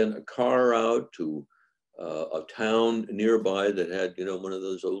 We sent a car out to a town nearby that had, one of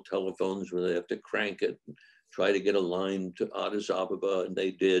those old telephones where they have to crank it and try to get a line to Addis Ababa, and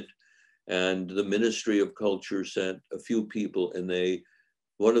they did. And the Ministry of Culture sent a few people, and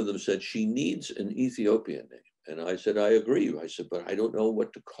one of them said, she needs an Ethiopian name. And I said, I agree. I said, but I don't know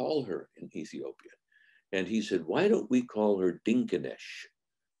what to call her in Ethiopia. And he said, why don't we call her Dinkinesh,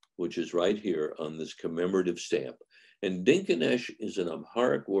 which is right here on this commemorative stamp. And Dinkinesh is an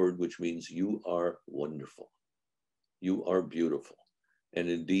Amharic word, which means you are wonderful. You are beautiful. And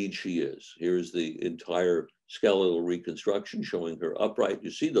indeed she is. Here's the entire skeletal reconstruction showing her upright.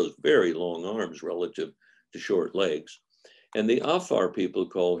 You see those very long arms relative to short legs. And the Afar people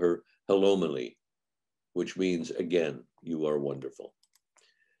call her Halomali, which means, again, you are wonderful.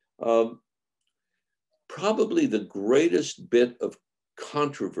 Probably the greatest bit of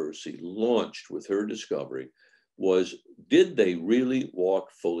controversy launched with her discovery was, did they really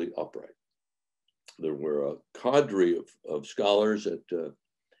walk fully upright? There were a cadre of scholars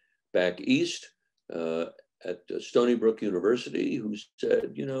back east, Stony Brook University who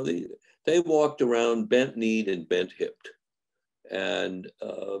said, you know, they walked around bent kneed and bent hipped, and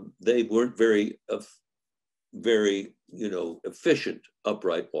they weren't very, you know, efficient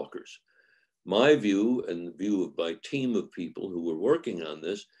upright walkers. My view and the view of my team of people who were working on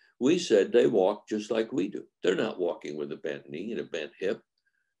this, we said they walk just like we do. They're not walking with a bent knee and a bent hip.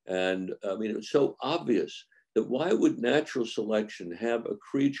 And I mean, it was so obvious that why would natural selection have a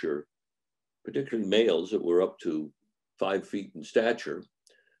creature, particularly males that were up to 5 feet in stature,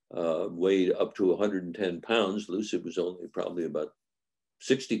 weighed up to 110 pounds. Lucy was only probably about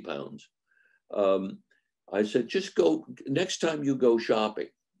 60 pounds. I said, just go, next time you go shopping,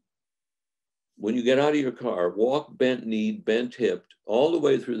 when you get out of your car, walk bent kneed, bent hipped, all the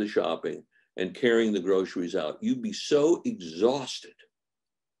way through the shopping and carrying the groceries out. You'd be so exhausted.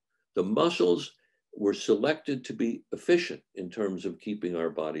 The muscles were selected to be efficient in terms of keeping our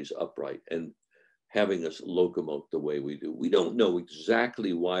bodies upright and having us locomote the way we do. We don't know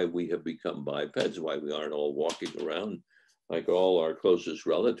exactly why we have become bipeds, why we aren't all walking around like all our closest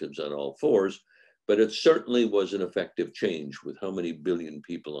relatives on all fours, but it certainly was an effective change with how many billion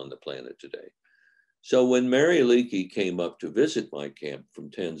people on the planet today. So when Mary Leakey came up to visit my camp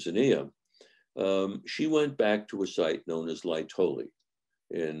from Tanzania, she went back to a site known as Laetoli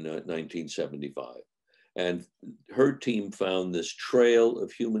in 1975. And her team found this trail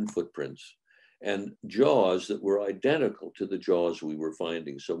of human footprints and jaws that were identical to the jaws we were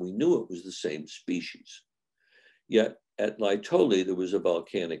finding. So we knew it was the same species. Yet at Laetoli, there was a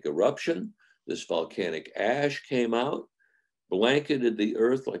volcanic eruption. This volcanic ash came out, blanketed the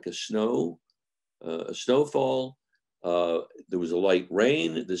earth like a snowfall. There was a light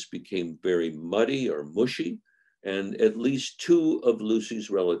rain. This became very muddy or mushy. And at least 2 of Lucy's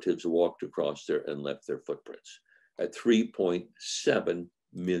relatives walked across there and left their footprints at 3.7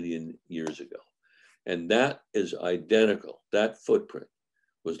 million years ago. And that is identical. That footprint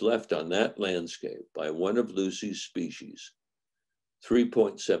was left on that landscape by one of Lucy's species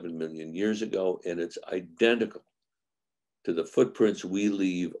 3.7 million years ago, and it's identical to the footprints we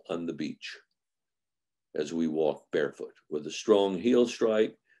leave on the beach as we walk barefoot with a strong heel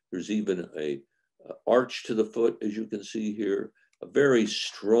strike. There's even a arch to the foot, as you can see here, a very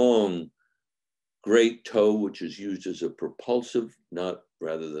strong great toe, which is used as a propulsive, not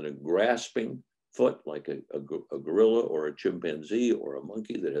rather than a grasping foot, like a gorilla or a chimpanzee or a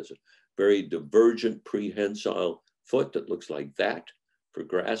monkey that has a very divergent prehensile foot that looks like that for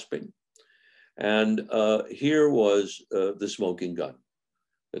grasping. And here was the smoking gun,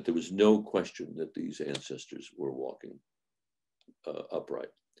 that there was no question that these ancestors were walking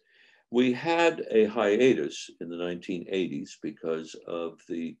upright. We had a hiatus in the 1980s because of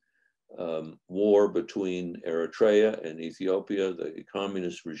the war between Eritrea and Ethiopia, the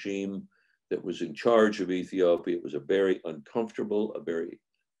communist regime that was in charge of Ethiopia. It was a very uncomfortable, a very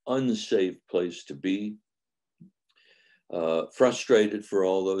unsafe place to be. Frustrated for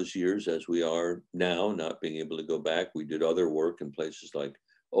all those years, as we are now, not being able to go back. We did other work in places like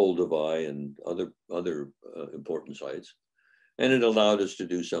Olduvai and other important sites. And it allowed us to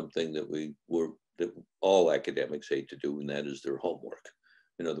do something that all academics hate to do, and that is their homework.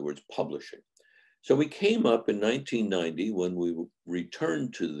 In other words, publishing. So we came up in 1990 when we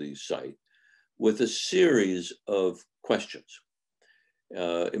returned to the site with a series of questions.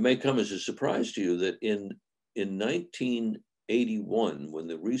 It may come as a surprise to you that in 1981, when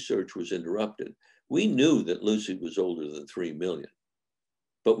the research was interrupted, we knew that Lucy was older than 3 million,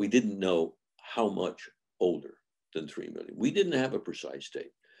 but we didn't know how much older than 3 million. We didn't have a precise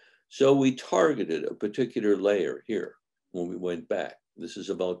date. So we targeted a particular layer here when we went back. This is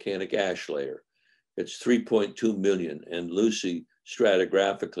a volcanic ash layer. It's 3.2 million, and Lucy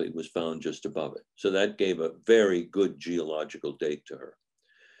stratigraphically was found just above it. So that gave a very good geological date to her,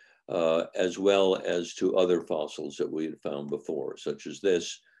 as well as to other fossils that we had found before, such as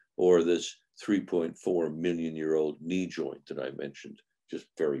this, or this 3.4 million year old knee joint that I mentioned just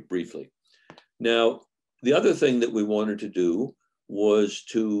very briefly. Now, the other thing that we wanted to do was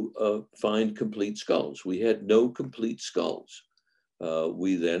to find complete skulls. We had no complete skulls.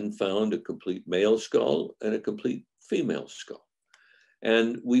 We then found a complete male skull and a complete female skull.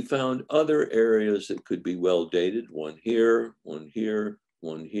 And we found other areas that could be well dated, one here, one here,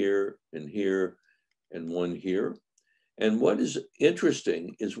 one here, and here, and one here. And what is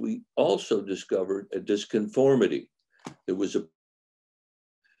interesting is we also discovered a disconformity. There was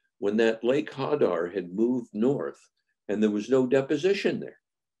when that Lake Hadar had moved north and there was no deposition there.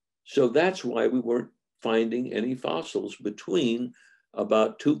 So that's why we weren't finding any fossils between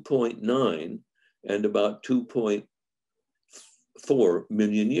about 2.9 and about 2.4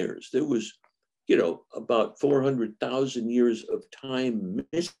 million years. There was you know, about 400,000 years of time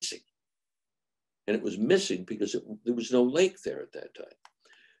missing. And it was missing because there was no lake there at that time.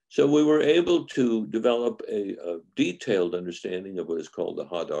 So we were able to develop a detailed understanding of what is called the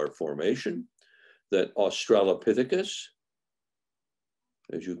Hadar Formation, that Australopithecus,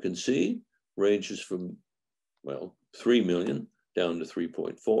 as you can see, ranges from, well, 3 million down to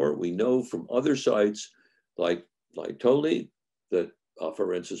 3.4. We know from other sites like Laetoli that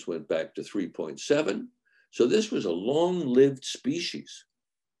Afarensis went back to 3.7. So this was a long-lived species.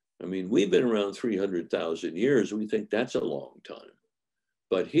 I mean, we've been around 300,000 years. We think that's a long time.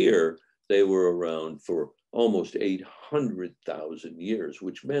 But here, they were around for almost 800,000 years,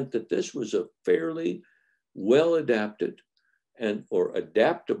 which meant that this was a fairly well-adapted or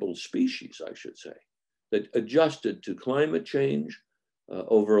adaptable species, I should say, that adjusted to climate change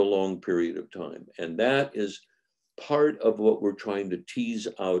over a long period of time. And that is part of what we're trying to tease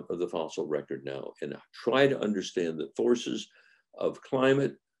out of the fossil record now and try to understand the forces of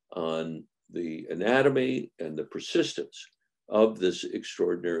climate on the anatomy and the persistence of this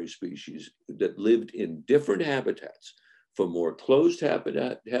extraordinary species that lived in different habitats, from more closed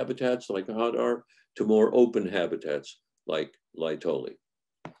habitats like Hadar to more open habitats like Laetoli.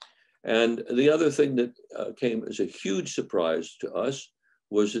 And the other thing that came as a huge surprise to us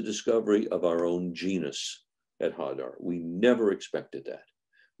was the discovery of our own genus at Hadar. We never expected that.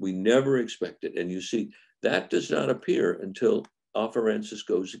 We never expected, and you see, that does not appear until Afarensis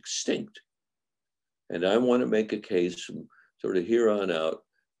goes extinct. And I want to make a case from sort of here on out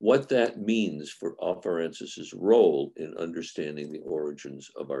what that means for Afarensis' role in understanding the origins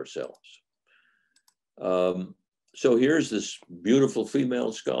of ourselves. So here's this beautiful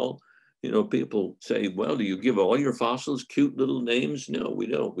female skull. You know, people say, well, do you give all your fossils cute little names? No, we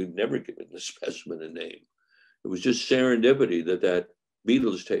don't. We've never given the specimen a name. It was just serendipity that that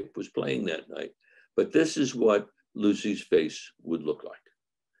Beatles tape was playing that night. But this is what Lucy's face would look like.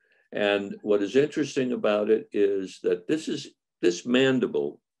 And what is interesting about it is that this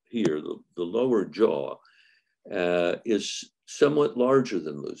mandible here, the lower jaw, is somewhat larger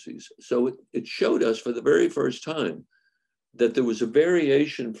than Lucy's. So it showed us for the very first time that there was a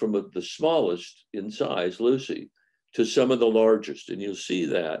variation from the smallest in size, Lucy, to some of the largest. And you'll see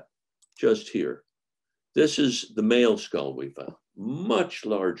that just here. This is the male skull we found, much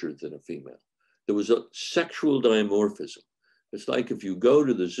larger than a female. There was a sexual dimorphism. It's like if you go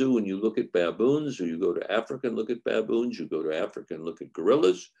to the zoo and you look at baboons, or you go to Africa and look at baboons, you go to Africa and look at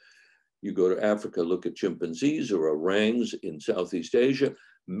gorillas, you go to Africa, look at chimpanzees or orangs in Southeast Asia,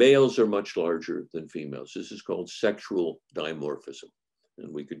 males are much larger than females. This is called sexual dimorphism.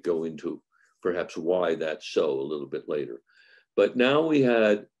 And we could go into perhaps why that's so a little bit later. But now we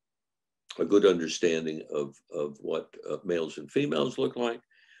had a good understanding of what males and females look like.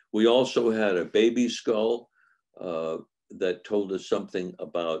 We also had a baby skull that told us something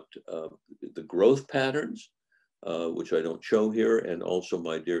about the growth patterns, which I don't show here, and also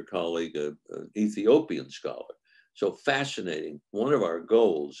my dear colleague, an Ethiopian scholar. So fascinating. One of our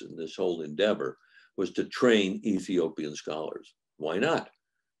goals in this whole endeavor was to train Ethiopian scholars. Why not?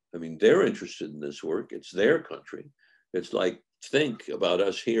 I mean, they're interested in this work. It's their country. It's like, think about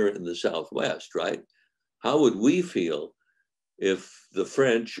us here in the Southwest, right? How would we feel if the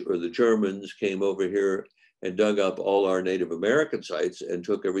French or the Germans came over here and dug up all our Native American sites and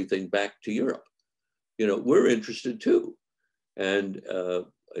took everything back to Europe? You know, we're interested too. And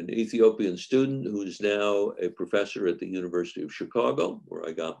an Ethiopian student who's now a professor at the University of Chicago, where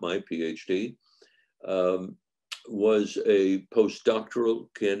I got my PhD, was a postdoctoral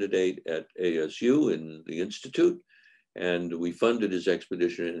candidate at ASU in the Institute. And we funded his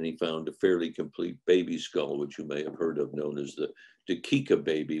expedition, and he found a fairly complete baby skull, which you may have heard of, known as the Dakika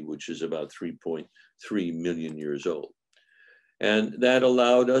baby, which is about 3.3 million years old. And that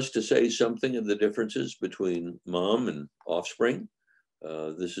allowed us to say something of the differences between mom and offspring.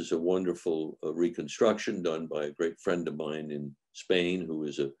 This is a wonderful reconstruction done by a great friend of mine in Spain, who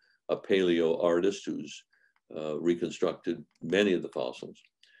is a paleo artist who's reconstructed many of the fossils.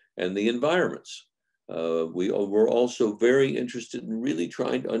 And the environments. We were also very interested in really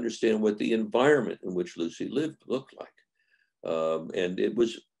trying to understand what the environment in which Lucy lived looked like. And it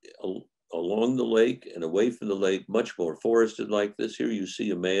was along the lake and away from the lake, much more forested like this. Here you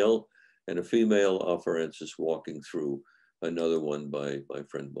see a male and a female Afarensis walking through another one by my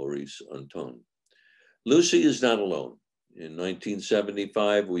friend Maurice Anton. Lucy is not alone. In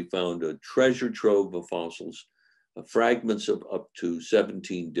 1975, we found a treasure trove of fossils, fragments of up to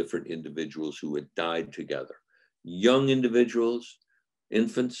 17 different individuals who had died together. Young individuals,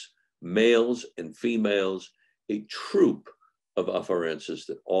 infants, males and females, a troop of afarensis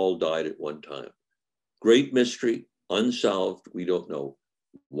that all died at one time. Great mystery, unsolved. We don't know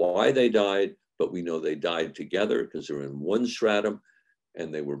why they died, but we know they died together because they were in one stratum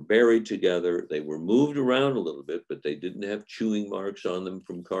and they were buried together. They were moved around a little bit, but they didn't have chewing marks on them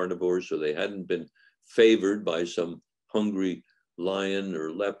from carnivores, so they hadn't been favored by some hungry lion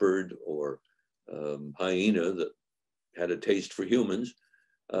or leopard or hyena that had a taste for humans.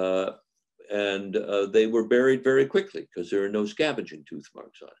 They were buried very quickly because there are no scavenging tooth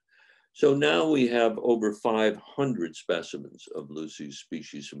marks on it. So now we have over 500 specimens of Lucy's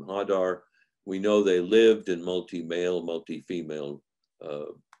species from Hadar. We know they lived in multi-male, multi-female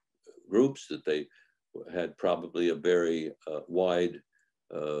groups, that they had probably a very wide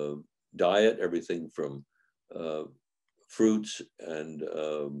diet, everything from fruits and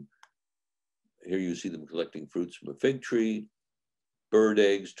here you see them collecting fruits from a fig tree, bird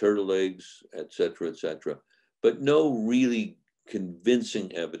eggs, turtle eggs, et cetera, but no really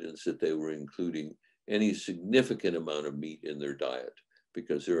convincing evidence that they were including any significant amount of meat in their diet,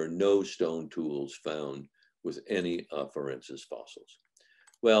 because there are no stone tools found with any afarensis fossils.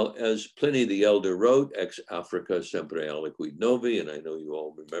 Well, as Pliny the Elder wrote, ex Africa sempre aliquid novi, and I know you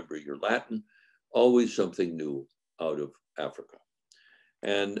all remember your Latin, always something new out of Africa.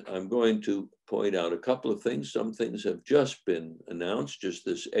 And I'm going to point out a couple of things. Some things have just been announced just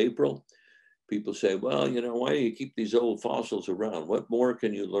this April. People say, well, you know, why do you keep these old fossils around? What more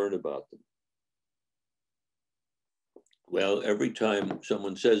can you learn about them? Well, every time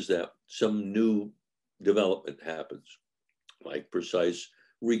someone says that, some new development happens, like precise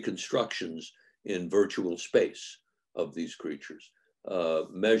reconstructions in virtual space of these creatures,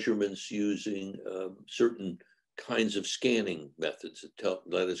 measurements using certain kinds of scanning methods that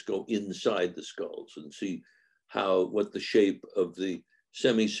let us go inside the skulls and see what the shape of the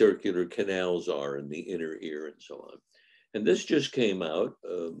semicircular canals are in the inner ear and so on. And this just came out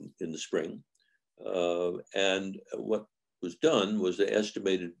in the spring. And what was done was they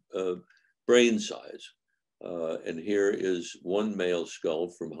estimated brain size. And here is one male skull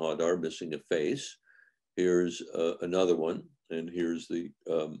from Hadar missing a face. Here's another one, and here's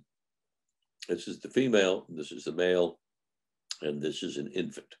this is the female, this is the male, and this is an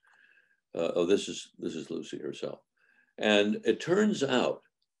infant. This is Lucy herself. And it turns out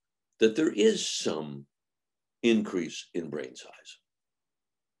that there is some increase in brain size.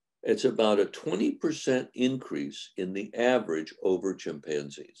 It's about a 20% increase in the average over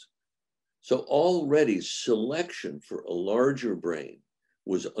chimpanzees. So already selection for a larger brain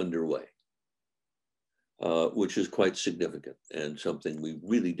was underway, which is quite significant and something we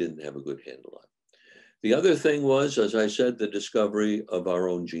really didn't have a good handle on. The other thing was, as I said, the discovery of our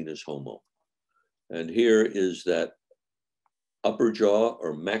own genus Homo. And here is that upper jaw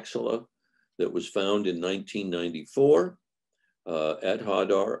or maxilla that was found in 1994 at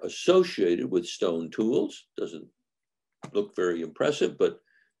Hadar, associated with stone tools. Doesn't look very impressive, but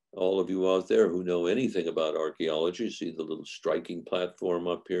all of you out there who know anything about archaeology see the little striking platform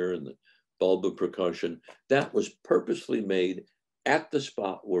up here and the bulb of percussion. That was purposely made at the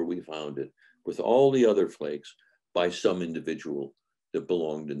spot where we found it, with all the other flakes, by some individual that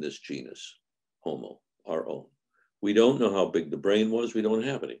belonged in this genus, Homo, our own. We don't know how big the brain was. We don't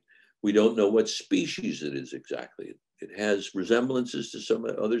have any. We don't know what species it is exactly. It has resemblances to some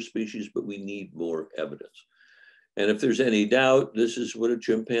other species, but we need more evidence. And if there's any doubt, this is what a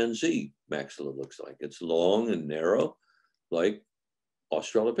chimpanzee maxilla looks like. It's long and narrow, like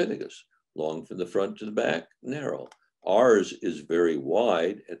Australopithecus, long from the front to the back, narrow. Ours is very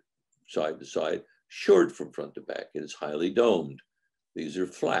wide at side to side, short from front to back. It is highly domed. These are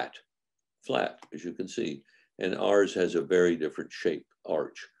flat, as you can see. And ours has a very different shape,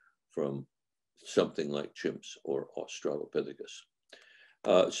 arch, from something like chimps or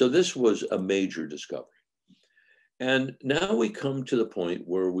Australopithecus. So this was a major discovery. And now we come to the point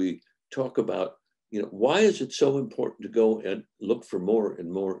where we talk about, why is it so important to go and look for more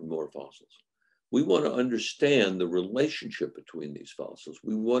and more and more fossils? We want to understand the relationship between these fossils.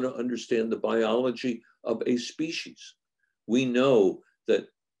 We want to understand the biology of a species. We know that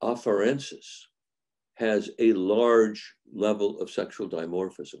afarensis has a large level of sexual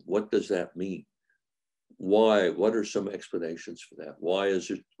dimorphism. What does that mean? Why? What are some explanations for that? Why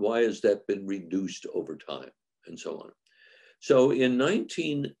has that been reduced over time? And so on. So in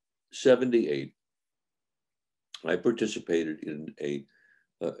 1978, I participated in a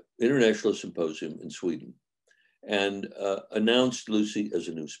international symposium in Sweden and announced Lucy as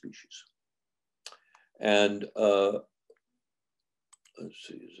a new species. And let's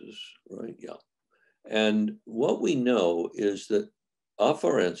see, is this right? Yeah. And what we know is that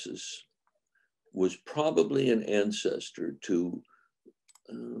afarensis was probably an ancestor to,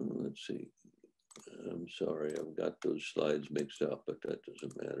 let's see, I'm sorry, I've got those slides mixed up, but that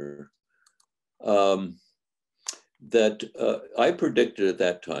doesn't matter. I predicted at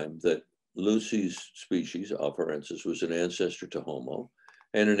that time that Lucy's species, Afarensis, was an ancestor to Homo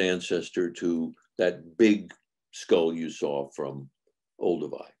and an ancestor to that big skull you saw from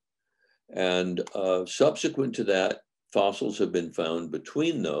Olduvai. And subsequent to that, fossils have been found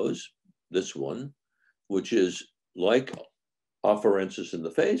between those, this one, which is like Afarensis in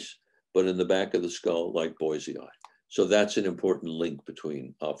the face, but in the back of the skull, like Boisei. So that's an important link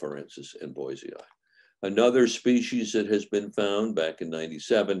between Afarensis and Boisei. Another species that has been found back in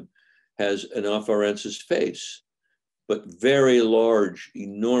 '97 has an Afarensis face, but very large,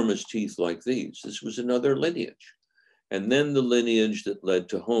 enormous teeth like these. This was another lineage. And then the lineage that led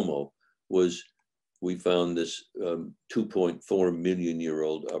to Homo was, we found this 2.4 million year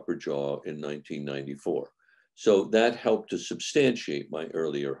old upper jaw in 1994. So that helped to substantiate my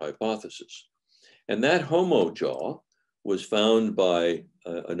earlier hypothesis. And that Homo jaw was found by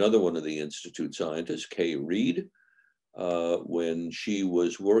another one of the Institute scientists, Kay Reed, when she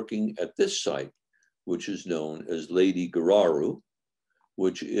was working at this site, which is known as Lady Gararu,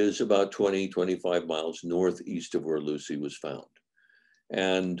 which is about 20-25 miles northeast of where Lucy was found.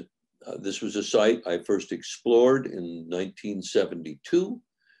 And this was a site I first explored in 1972.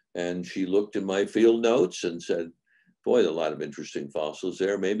 And she looked in my field notes and said, boy, a lot of interesting fossils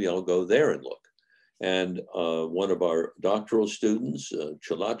there. Maybe I'll go there and look. And one of our doctoral students,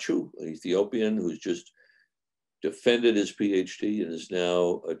 Chalachu, an Ethiopian who's just defended his PhD and is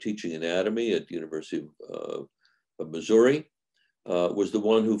now teaching anatomy at the University of Missouri, was the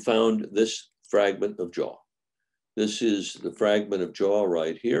one who found this fragment of jaw. This is the fragment of jaw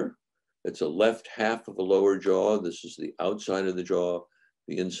right here. It's a left half of a lower jaw. This is the outside of the jaw,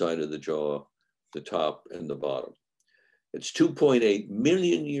 the inside of the jaw, the top and the bottom. It's 2.8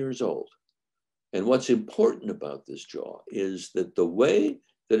 million years old. And what's important about this jaw is that the way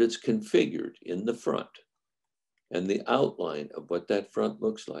that it's configured in the front and the outline of what that front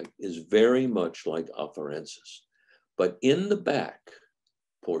looks like is very much like Afarensis. But in the back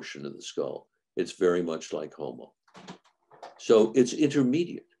portion of the skull, it's very much like Homo. So it's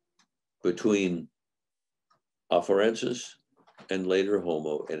intermediate between Afarensis and later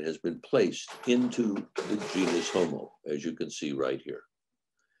Homo, and has been placed into the genus Homo, as you can see right here.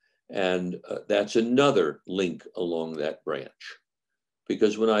 And that's another link along that branch.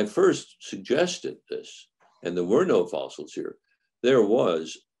 Because when I first suggested this, and there were no fossils here, there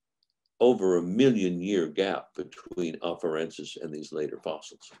was over a 1 million year gap between Afarensis and these later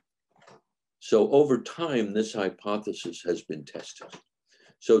fossils. So over time, this hypothesis has been tested.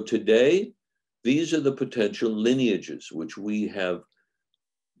 So today, these are the potential lineages which we have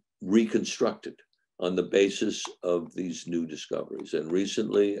reconstructed on the basis of these new discoveries. And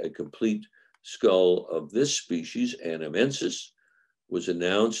recently, a complete skull of this species, Anamensis, was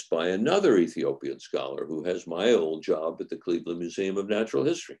announced by another Ethiopian scholar who has my old job at the Cleveland Museum of Natural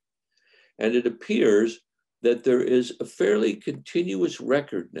History. And it appears that there is a fairly continuous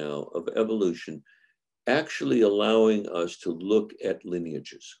record now of evolution actually allowing us to look at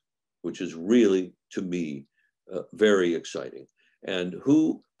lineages, which is really, to me, very exciting. And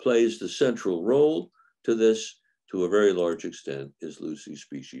who plays the central role to this, to a very large extent, is Lucy's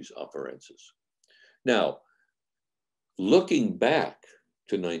species, Afarensis. Now, looking back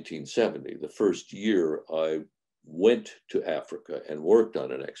to 1970, the first year I went to Africa and worked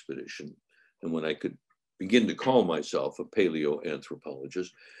on an expedition, and when I could begin to call myself a paleoanthropologist,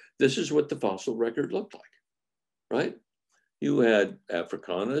 this is what the fossil record looked like, right? You had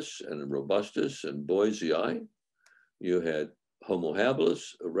Africanus and Robustus and Boisei. You had Homo habilis,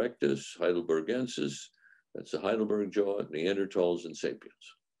 Erectus, Heidelbergensis, that's the Heidelberg jaw, Neanderthals, and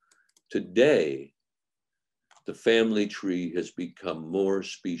Sapiens. Today, the family tree has become more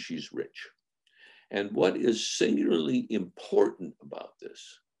species rich. And what is singularly important about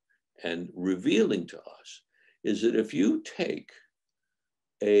this and revealing to us is that if you take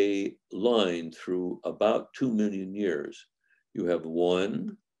a line through about 2 million years, you have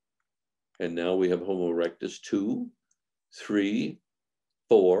 1, and now we have Homo erectus 2, 3,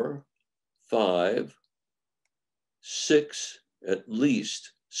 4, 5, 6, at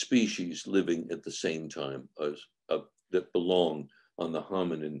least, species living at the same time as that belong on the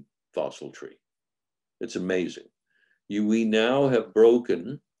hominin fossil tree. It's amazing. We now have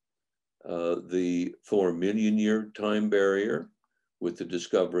broken the 4 million year time barrier with the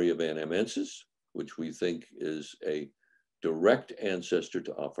discovery of Anamensis, which we think is a direct ancestor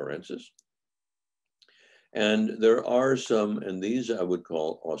to Afarensis. And there are some, and these I would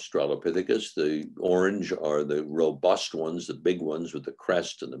call Australopithecus. The orange are the robust ones, the big ones with the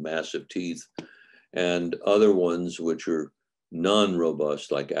crest and the massive teeth, and other ones which are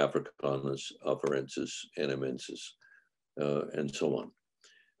non-robust, like Africanus, afarensis, anamensis, and so on.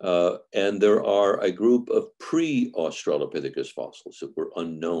 And there are a group of pre-Australopithecus fossils that were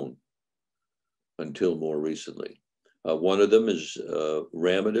unknown until more recently. One of them is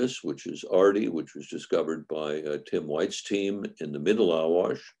Ramidus, which is Ardi, which was discovered by Tim White's team in the Middle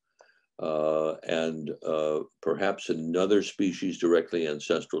Awash, and perhaps another species directly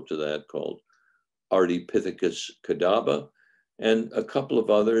ancestral to that called Ardipithecus cadaba, and a couple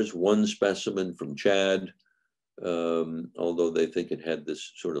of others, one specimen from Chad, although they think it had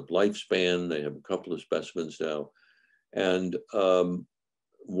this sort of lifespan. They have a couple of specimens now, and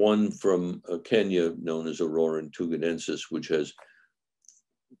one from Kenya known as Auroran tuganensis, which has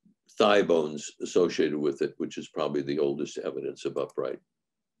thigh bones associated with it, which is probably the oldest evidence of upright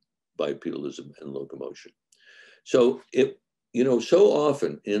bipedalism and locomotion. So so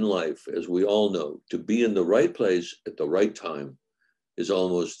often in life, as we all know, to be in the right place at the right time is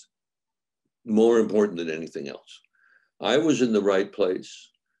almost more important than anything else. I was in the right place.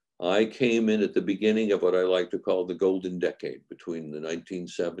 I came in at the beginning of what I like to call the golden decade, between the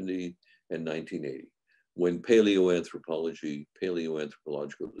 1970 and 1980, when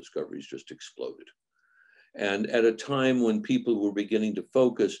paleoanthropological discoveries just exploded. And at a time when people were beginning to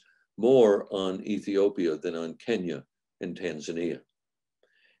focus more on Ethiopia than on Kenya and Tanzania.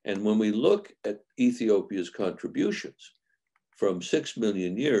 And when we look at Ethiopia's contributions from 6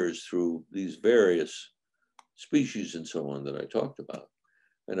 million years through these various species and so on that I talked about,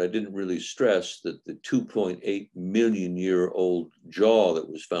 and I didn't really stress that the 2.8 million year old jaw that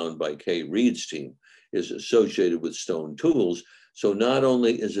was found by Kay Reed's team is associated with stone tools. So not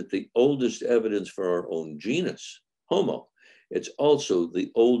only is it the oldest evidence for our own genus, Homo, it's also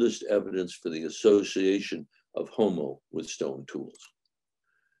the oldest evidence for the association of Homo with stone tools.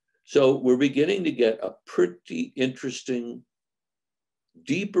 So we're beginning to get a pretty interesting,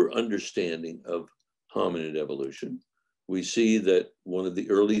 deeper understanding of hominid evolution. We see that one of the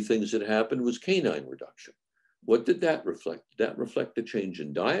early things that happened was canine reduction. What did that reflect? Did that reflect a change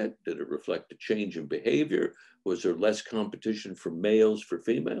in diet? Did it reflect a change in behavior? Was there less competition for males for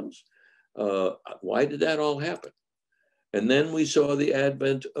females? Why did that all happen? And then we saw the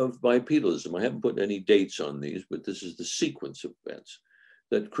advent of bipedalism. I haven't put any dates on these, but this is the sequence of events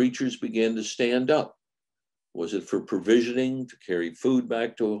that creatures began to stand up. Was it for provisioning, to carry food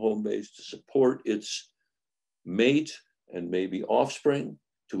back to a home base, to support its mate and maybe offspring,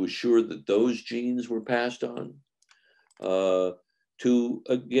 to assure that those genes were passed on, to,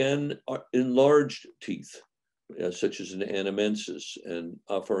 again, enlarged teeth, such as an anamensis and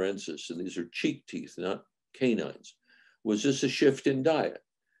afarensis, and these are cheek teeth, not canines. Was this a shift in diet?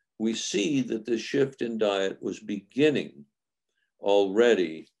 We see that the shift in diet was beginning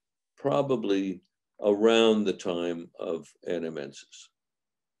already, probably around the time of anamensis.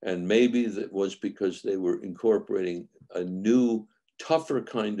 And maybe that was because they were incorporating a new, tougher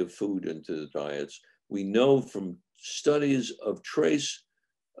kind of food into the diets. We know from studies of trace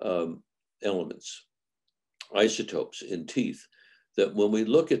elements, isotopes in teeth, that when we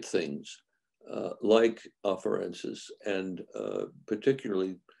look at things like afarensis and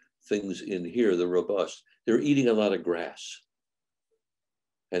particularly things in here, the robust, they're eating a lot of grass.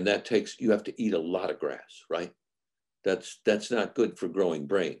 And that takes, you have to eat a lot of grass, right? That's not good for growing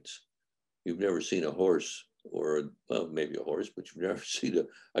brains. You've never seen a horse or, well, maybe a horse, but you've never seen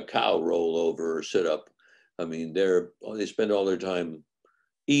a cow roll over or sit up. I mean, they spend all their time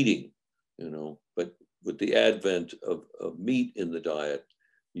eating, but with the advent of meat in the diet,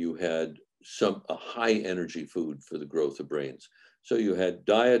 you had a high energy food for the growth of brains. So you had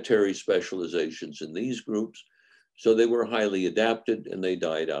dietary specializations in these groups. So they were highly adapted and they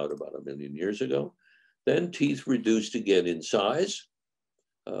died out about 1 million years ago. Then teeth reduced again in size.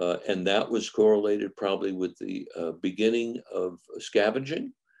 And that was correlated probably with the beginning of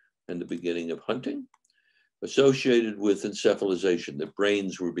scavenging and the beginning of hunting, associated with encephalization, that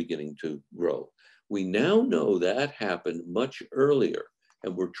brains were beginning to grow. We now know that happened much earlier,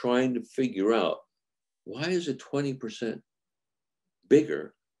 and we're trying to figure out, why is it 20%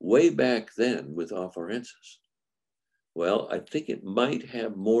 bigger way back then with afarensis? Well, I think it might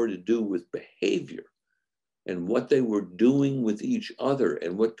have more to do with behavior and what they were doing with each other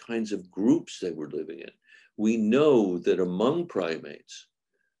and what kinds of groups they were living in. We know that among primates,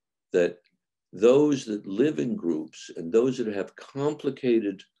 that those that live in groups and those that have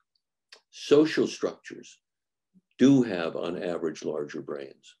complicated social structures do have, on average, larger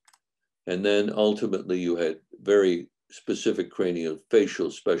brains. And then ultimately you had very specific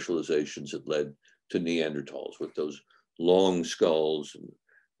craniofacial specializations that led to Neanderthals with those long skulls and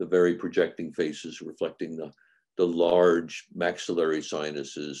the very projecting faces reflecting the large maxillary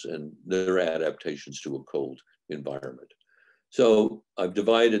sinuses and their adaptations to a cold environment. So I've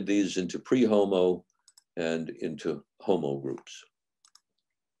divided these into pre-Homo and into Homo groups.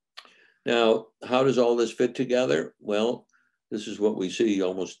 Now, how does all this fit together? Well, this is what we see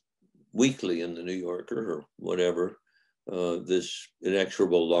almost weekly in the New Yorker or whatever, this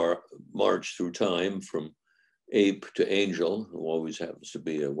inexorable march through time from ape to angel, who always happens to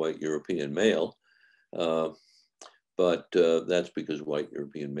be a white European male. But that's because white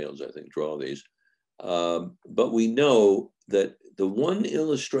European males, I think, draw these. But we know that the one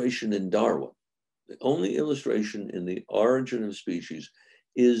illustration in Darwin, the only illustration in the origin of species,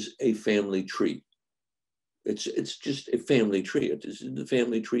 is a family tree. It's just a family tree. It isn't the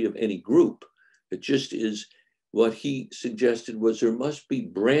family tree of any group. It just is what he suggested was there must be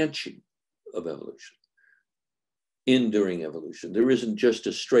branching of evolution, enduring evolution. There isn't just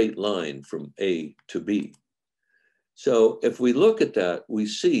a straight line from A to B. So if we look at that, we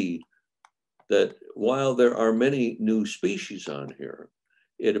see that while there are many new species on here,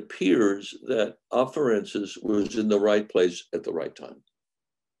 it appears that Afarensis was in the right place at the right time.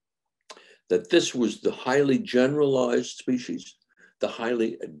 That this was the highly generalized species, the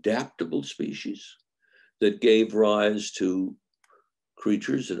highly adaptable species that gave rise to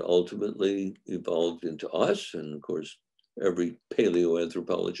creatures that ultimately evolved into us. And of course, every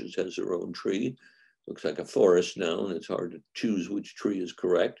paleoanthropologist has their own tree. Looks like a forest now, and it's hard to choose which tree is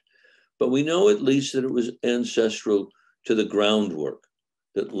correct. But we know at least that it was ancestral to the groundwork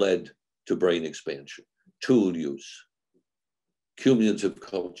that led to brain expansion, tool use, cumulative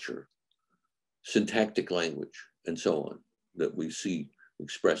culture, syntactic language, and so on, that we see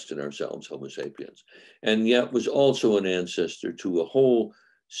expressed in ourselves, Homo sapiens, and yet was also an ancestor to a whole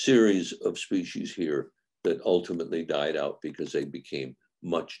series of species here that ultimately died out because they became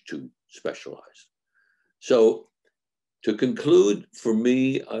much too specialized. So to conclude, for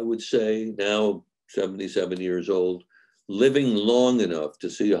me, I would say now 77 years old, living long enough to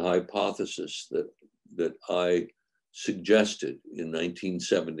see a hypothesis that I suggested in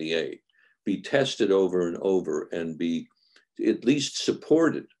 1978 be tested over and over and be at least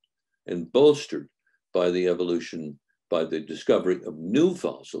supported and bolstered by the evolution, by the discovery of new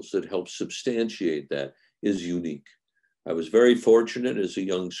fossils that help substantiate that is unique. I was very fortunate as a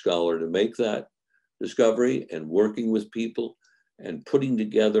young scholar to make that discovery and working with people and putting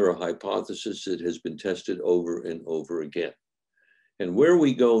together a hypothesis that has been tested over and over again. And where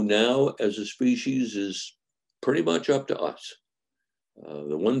we go now as a species is pretty much up to us.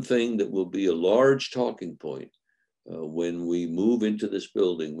 The one thing that will be a large talking point when we move into this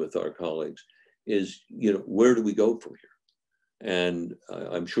building with our colleagues is, where do we go from here? And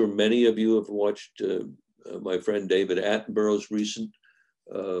I'm sure many of you have watched my friend David Attenborough's recent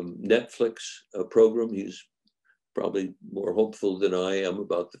Netflix program. He's probably more hopeful than I am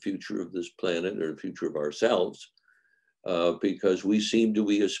about the future of this planet or the future of ourselves, because we seem to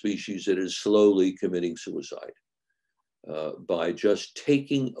be a species that is slowly committing suicide by just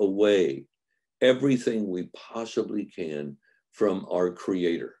taking away everything we possibly can from our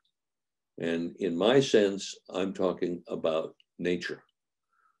creator. And in my sense, I'm talking about nature.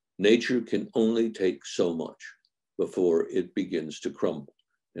 Nature can only take so much before it begins to crumble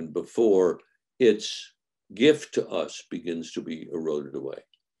and before its gift to us begins to be eroded away.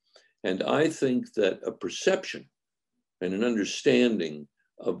 And I think that a perception and an understanding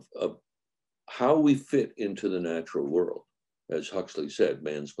of how we fit into the natural world, as Huxley said,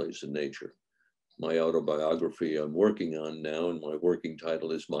 man's place in nature. My autobiography I'm working on now, and my working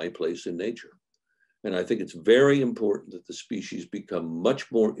title is My Place in Nature. And I think it's very important that the species become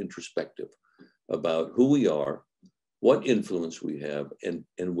much more introspective about who we are, what influence we have, and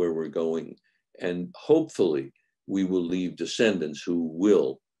where we're going. And hopefully we will leave descendants who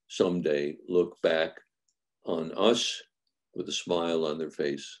will someday look back on us with a smile on their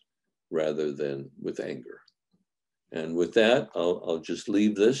face rather than with anger. And with that, I'll just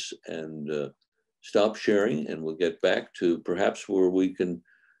leave this and stop sharing, and we'll get back to perhaps where we can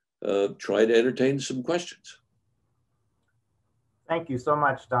try to entertain some questions. Thank you so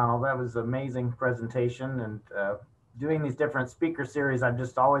much, Donald. That was an amazing presentation. And doing these different speaker series, I've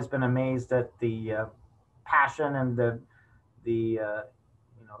just always been amazed at the passion and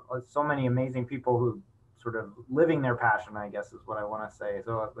so many amazing people who sort of living their passion, I guess is what I want to say.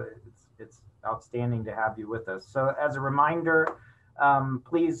 So it's outstanding to have you with us. So as a reminder,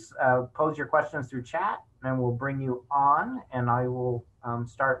 please pose your questions through chat, and we'll bring you on, and I will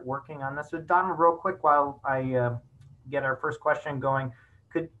start working on this. So Donald, real quick, while I get our first question going,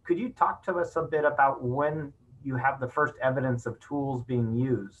 could you talk to us a bit about when you have the first evidence of tools being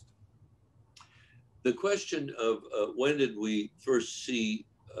used? The question of when did we first see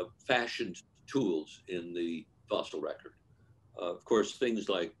fashioned tools in the fossil record? Of course, things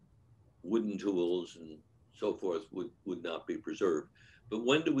like wooden tools and so forth would not be preserved. But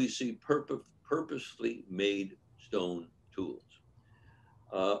when do we see purposely made stone tools?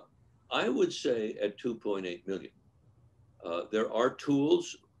 I would say at 2.8 million. There are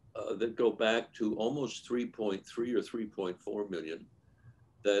tools that go back to almost 3.3 or 3.4 million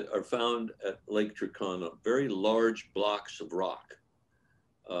that are found at Lake Turkana, very large blocks of rock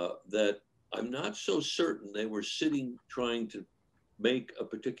that I'm not so certain they were sitting trying to make a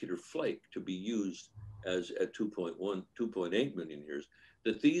particular flake to be used as at 2.1, 2.8 million years,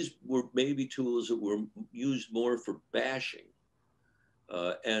 that these were maybe tools that were used more for bashing.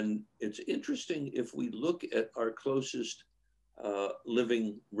 And it's interesting if we look at our closest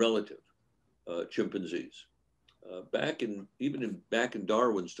living relative, chimpanzees. Back in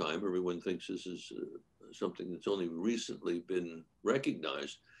Darwin's time, everyone thinks this is something that's only recently been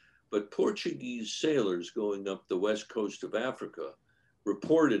recognized, but Portuguese sailors going up the west coast of Africa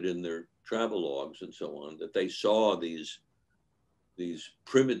reported in their travel logs and so on that they saw these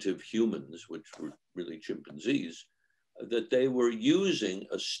primitive humans, which were really chimpanzees, that they were using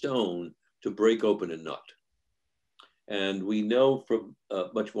a stone to break open a nut. And we know from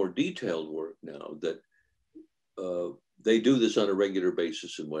much more detailed work now that they do this on a regular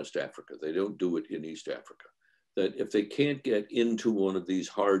basis in West Africa. They don't do it in East Africa. That if they can't get into one of these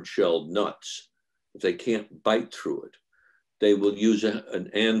hard-shelled nuts, if they can't bite through it, they will use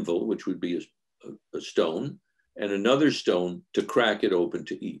an anvil, which would be a stone, and another stone to crack it open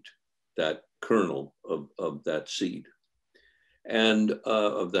to eat that kernel of that seed and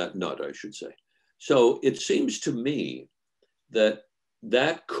of that nut, I should say. So it seems to me that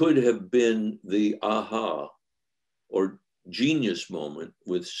that could have been the aha or genius moment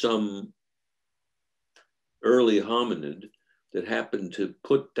with some early hominid that happened to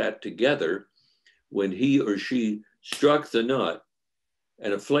put that together when he or she struck the nut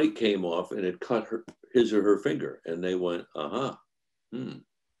and a flake came off and it cut his or her finger. And they went, aha,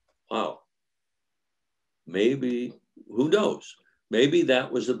 wow. Maybe, who knows? Maybe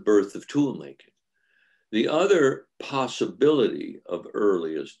that was the birth of tool making. The other possibility of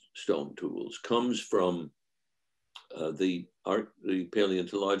earliest stone tools comes from the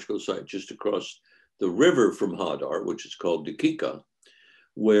paleontological site just across the river from Hadar, which is called Dakika,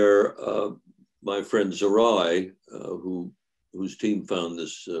 where my friend Zerai, whose team found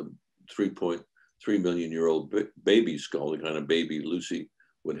this 3.3 million year old baby skull, the kind of baby Lucy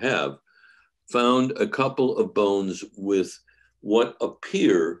would have, found a couple of bones with what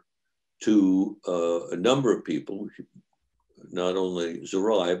appear to a number of people, not only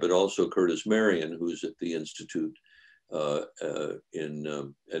Zerai, but also Curtis Marion, who's at the Institute at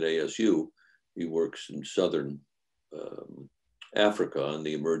ASU. He works in Southern Africa on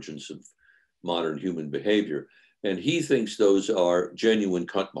the emergence of modern human behavior. And he thinks those are genuine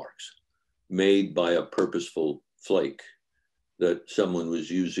cut marks made by a purposeful flake that someone was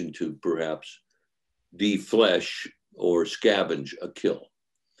using to perhaps deflesh or scavenge a kill.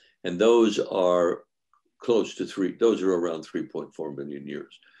 And those are those are around 3.4 million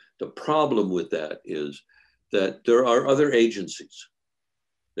years. The problem with that is that there are other agencies.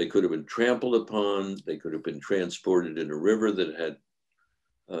 They could have been trampled upon, they could have been transported in a river that had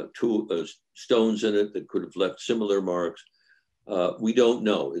stones in it that could have left similar marks. We don't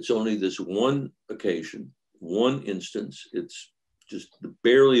know. It's only this one occasion, one instance. It's just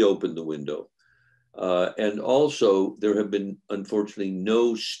barely opened the window. And also there have been, unfortunately,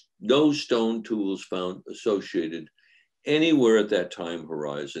 no stone tools found associated anywhere at that time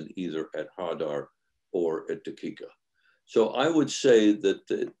horizon, either at Hadar or at Dakika. So I would say that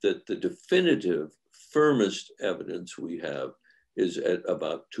the definitive, firmest evidence we have is at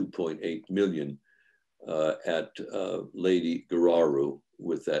about 2.8 million at Lady Gararu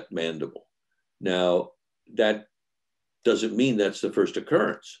with that mandible. Now, that doesn't mean that's the first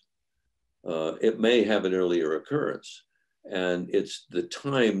occurrence. It may have an earlier occurrence. And it's the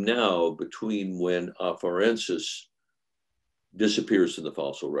time now between when Afarensis disappears from the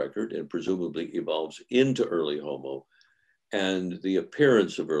fossil record and presumably evolves into early Homo and the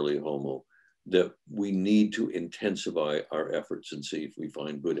appearance of early Homo that we need to intensify our efforts and see if we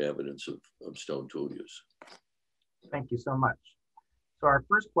find good evidence of stone tool use. Thank you so much. So our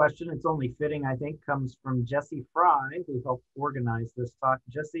first question, it's only fitting, I think, comes from Jesse Fry, who helped organize this talk.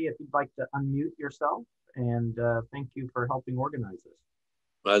 Jesse, if you'd like to unmute yourself, and thank you for helping organize this.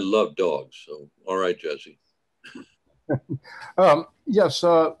 I love dogs, so all right, Jesse. Yes,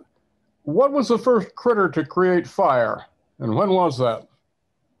 what was the first critter to create fire, and when was that?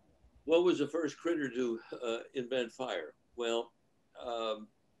 What was the first critter to invent fire? Well,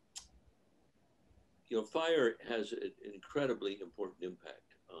 fire has an incredibly important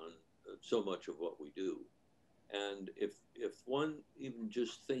impact on so much of what we do. And if one even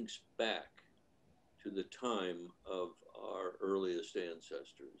just thinks back to the time of our earliest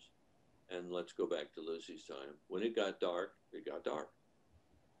ancestors, and let's go back to Lucy's time, when it got dark, it got dark.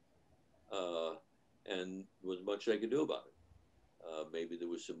 And there was much they could do about it. Maybe there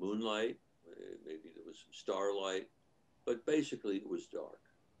was some moonlight, maybe there was some starlight, but basically it was dark.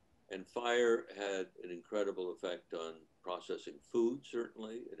 And fire had an incredible effect on processing food,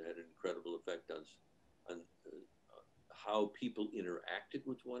 certainly. It had an incredible effect on how people interacted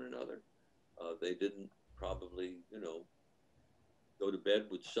with one another. They didn't probably, go to bed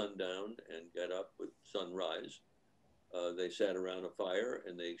with sundown and get up with sunrise. They sat around a fire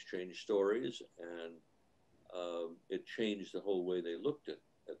and they exchanged stories, and it changed the whole way they looked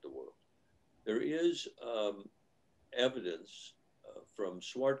at the world. There is evidence from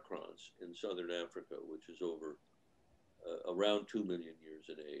Swartkrans in southern Africa, which is over around 2 million years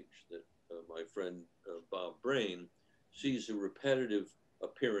in age, that my friend Bob Brain sees a repetitive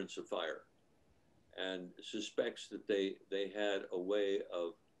appearance of fire and suspects that they had a way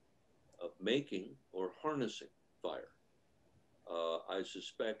of making or harnessing fire. I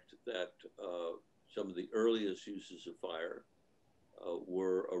suspect that some of the earliest uses of fire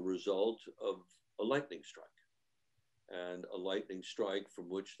were a result of a lightning strike, and a lightning strike from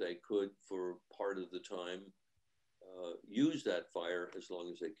which they could, for part of the time, use that fire as long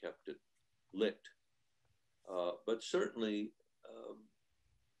as they kept it lit. But certainly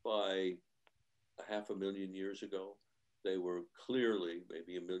by 500,000 years ago, they were clearly,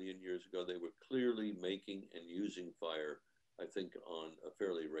 maybe 1 million years ago, they were clearly making and using fire, I think, on a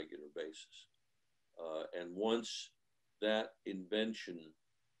fairly regular basis. And once that invention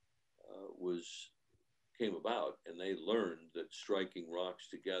came about, and they learned that striking rocks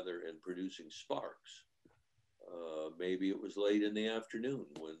together and producing sparks, maybe it was late in the afternoon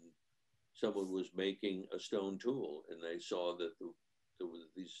when someone was making a stone tool, and they saw that there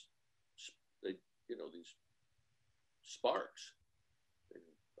was these sparks.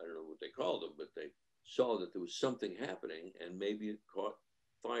 I don't know what they called them, but they saw that there was something happening, and maybe it caught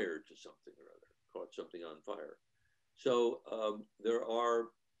fire to something or other, caught something on fire. So there are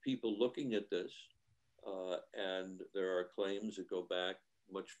people looking at this, and there are claims that go back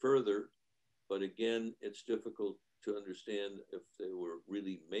much further, but again, it's difficult to understand if they were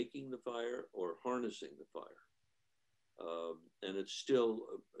really making the fire or harnessing the fire. And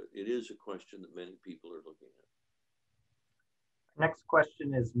it is a question that many people are looking at. Next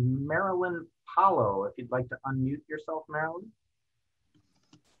question is Marilyn Paulo. If you'd like to unmute yourself, Marilyn.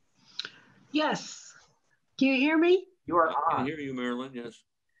 Yes. Can you hear me? You are I on. can hear you, Marilyn, yes.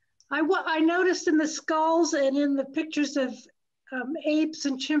 I noticed in the skulls and in the pictures of apes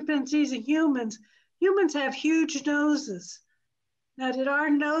and chimpanzees and humans have huge noses. Now, did our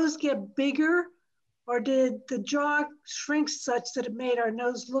nose get bigger, or did the jaw shrink such that it made our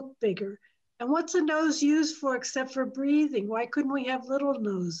nose look bigger? And what's a nose used for except for breathing? Why couldn't we have little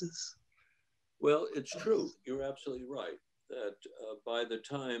noses? Well, it's true. You're absolutely right that by the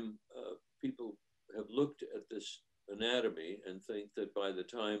time people have looked at this anatomy and think that by the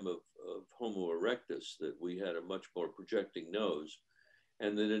time of Homo erectus that we had a much more projecting nose,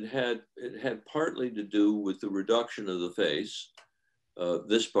 and that it had partly to do with the reduction of the face,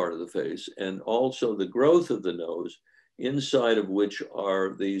 this part of the face, and also the growth of the nose, inside of which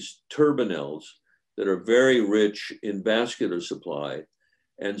are these turbinelles that are very rich in vascular supply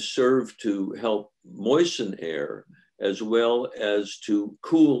and serve to help moisten air as well as to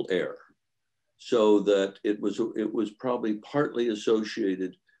cool air, so that it was probably partly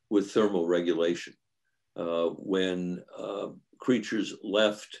associated with thermal regulation. When creatures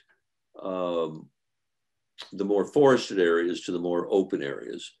left the more forested areas to the more open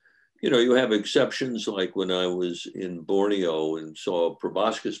areas. You have exceptions, like when I was in Borneo and saw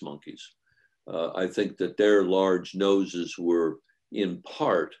proboscis monkeys. I think that their large noses were in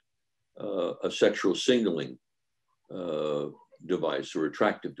part a sexual signaling device or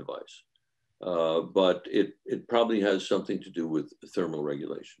attractive device. But it probably has something to do with thermal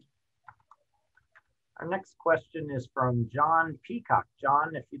regulation. Our next question is from John Peacock.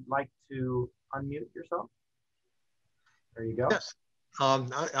 John, if you'd like to unmute yourself. There you go. Yes.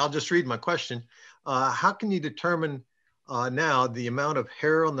 I'll just read my question. How can you determine now the amount of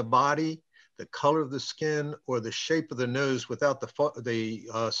hair on the body, the color of the skin, or the shape of the nose without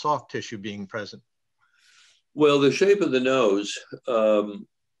the soft tissue being present? Well, the shape of the nose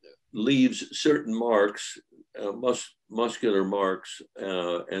leaves certain marks, muscular marks,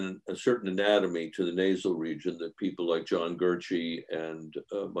 and a certain anatomy to the nasal region that people like John Gurche and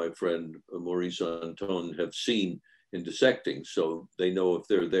my friend Maurice Antone have seen in dissecting, so they know if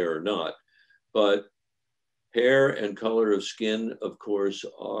they're there or not. But hair and color of skin, of course,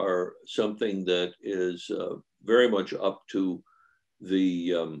 are something that is very much up to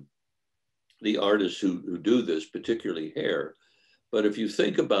the artists who do this, particularly hair. But if you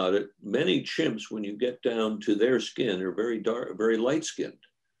think about it, many chimps, when you get down to their skin, are very dark, very light skinned.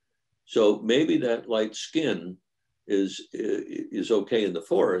 So maybe that light skin is okay in the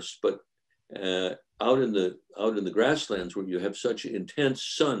forest, but out in the grasslands where you have such intense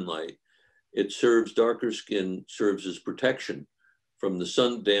sunlight, it serves, darker skin serves as protection from the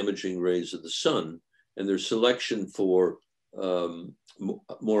sun damaging rays of the sun, and there's selection for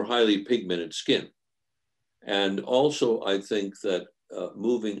more highly pigmented skin. And also, I think that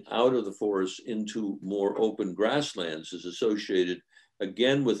moving out of the forest into more open grasslands is associated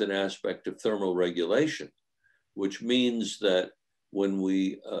again with an aspect of thermal regulation, which means that when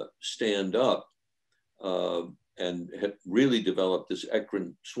we stand up and have really developed this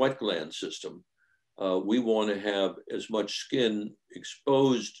eccrine sweat gland system, we want to have as much skin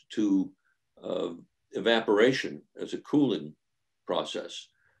exposed to evaporation as a cooling process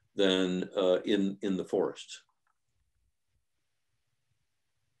than in the forests.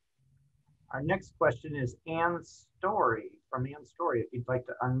 Our next question is Ann Story, from Ann Story. If you'd like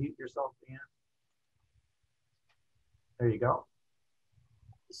to unmute yourself, Ann. There you go.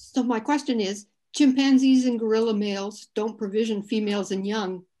 So my question is, chimpanzees and gorilla males don't provision females and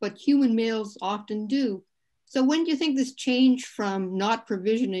young, but human males often do. So when do you think this change from not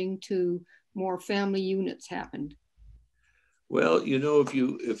provisioning to more family units happened? Well, you know, if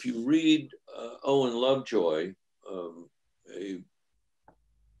you read Owen Lovejoy, a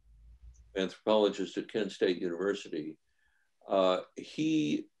anthropologist at Kent State University,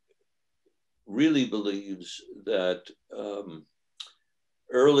 he really believes that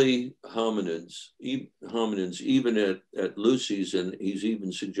early hominids, even at Lucy's, and he's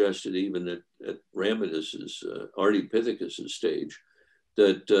even suggested even at Ramidus's, Ardipithecus's stage,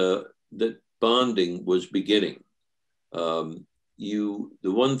 that bonding was beginning.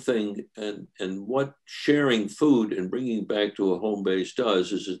 The one thing, and what sharing food and bringing back to a home base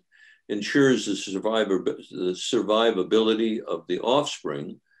does is it ensures the survivability of the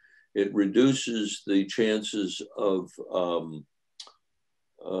offspring. It reduces the chances of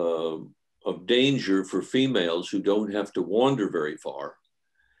danger for females who don't have to wander very far.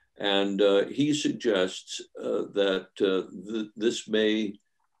 And he suggests that this may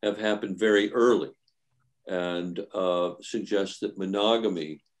have happened very early, and suggests that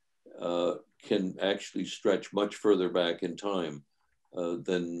monogamy can actually stretch much further back in time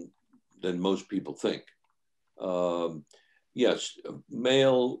than most people think. Yes,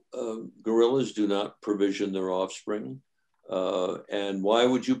 male gorillas do not provision their offspring. And why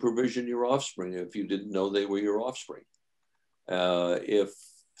would you provision your offspring if you didn't know they were your offspring? If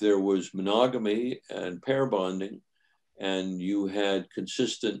there was monogamy and pair bonding, and you had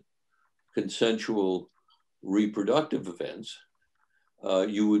consistent consensual reproductive events,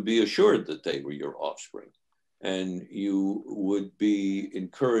 you would be assured that they were your offspring, and you would be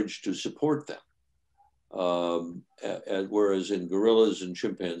encouraged to support them. Whereas in gorillas and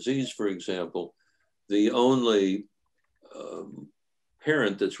chimpanzees, for example, the only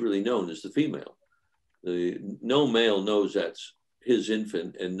parent that's really known is the female. No male knows that's his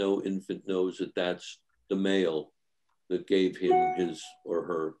infant, and no infant knows that that's the male that gave him his or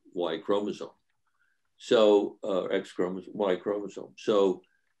her Y chromosome. So X chromosome, Y chromosome. So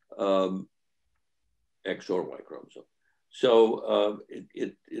X or Y chromosome. So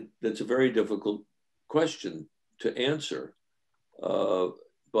that's a very difficult question to answer,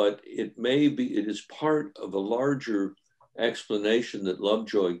 but it is part of a larger explanation that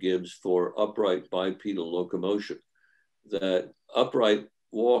Lovejoy gives for upright bipedal locomotion, that upright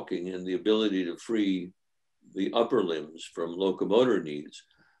walking and the ability to free the upper limbs from locomotor needs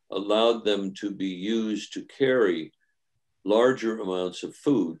allowed them to be used to carry larger amounts of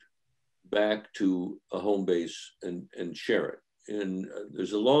food back to a home base and share it. And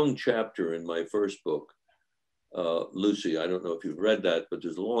there's a long chapter in my first book, Lucy. I don't know if you've read that, but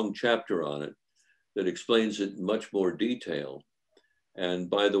there's a long chapter on it that explains it in much more detail. And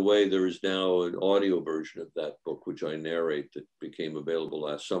by the way, there is now an audio version of that book, which I narrate, that became available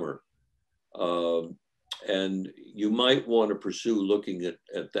last summer. And you might want to pursue looking at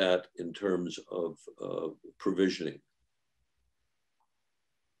that in terms of provisioning.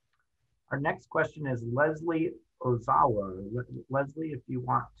 Our next question is Leslie Ozawa. Leslie, if you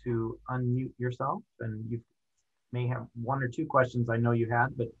want to unmute yourself, and you may have one or two questions I know you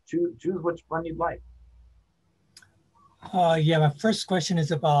had, but choose which one you'd like. Yeah, my first question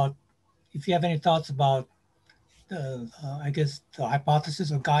is about if you have any thoughts about the, I guess, the hypothesis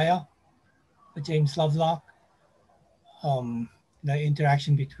of Gaia, James Lovelock, the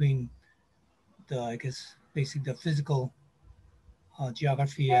interaction between the, I guess, basically the physical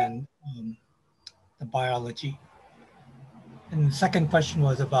geography and the biology. And the second question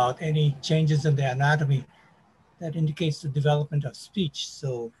was about any changes in the anatomy that indicates the development of speech.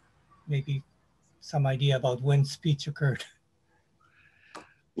 So maybe some idea about when speech occurred.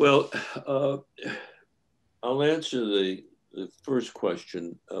 Well, I'll answer the first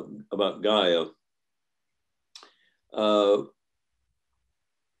question about Gaia.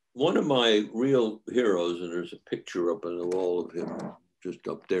 One of my real heroes, and there's a picture up on the wall of him just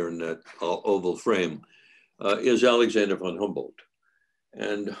up there in that oval frame, is Alexander von Humboldt.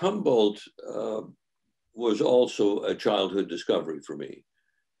 And Humboldt was also a childhood discovery for me.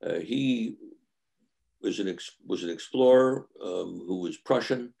 He was an explorer who was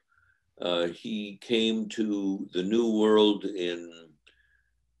Prussian. He came to the New World in,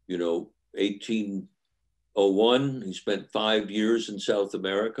 1801. He spent 5 years in South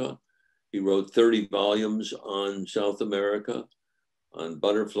America. He wrote 30 volumes on South America, on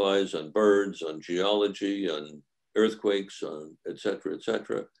butterflies, on birds, on geology, on earthquakes, on et cetera, et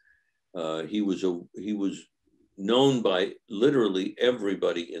cetera. He was known by literally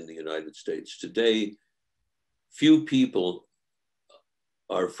everybody in the United States. Today, few people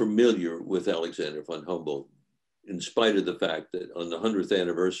are familiar with Alexander von Humboldt, in spite of the fact that on the 100th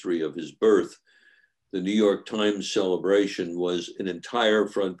anniversary of his birth, the New York Times celebration was an entire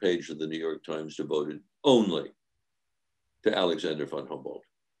front page of the New York Times devoted only to Alexander von Humboldt.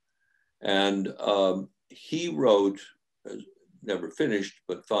 And he wrote, never finished,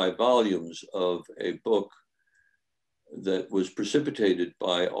 but 5 volumes of a book that was precipitated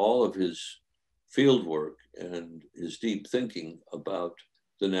by all of his field work and his deep thinking about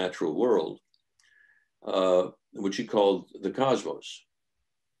the natural world, which he called The Cosmos,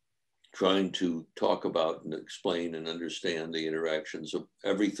 trying to talk about and explain and understand the interactions of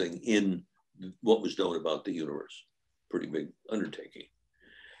everything in what was known about the universe. Pretty big undertaking.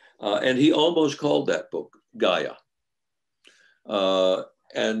 And he almost called that book Gaia.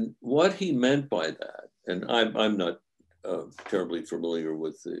 And what he meant by that, and I'm not terribly familiar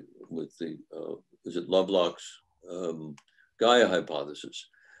with the is it Lovelock's Gaia hypothesis,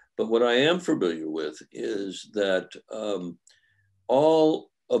 but what I am familiar with is that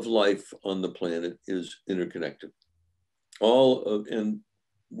all of life on the planet is interconnected. And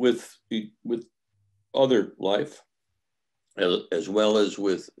with other life, as well as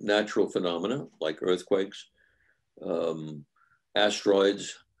with natural phenomena like earthquakes,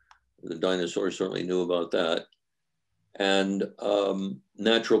 asteroids, the dinosaurs certainly knew about that, and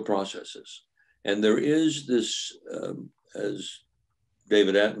natural processes. And there is this, as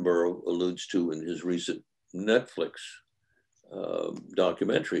David Attenborough alludes to in his recent Netflix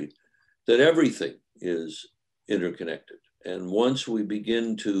documentary, that everything is interconnected. And once we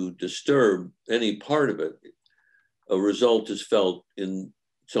begin to disturb any part of it, a result is felt in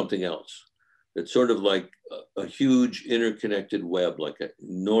something else. It's sort of like a huge interconnected web, like an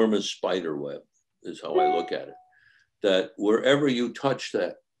enormous spider web is how I look at it. That wherever you touch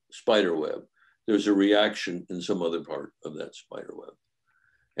that spider web, there's a reaction in some other part of that spider web.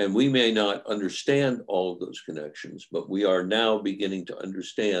 And we may not understand all of those connections, but we are now beginning to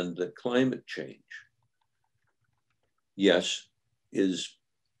understand that climate change, yes, is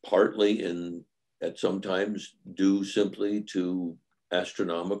partly at sometimes due simply to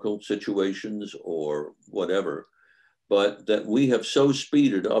astronomical situations or whatever, but that we have so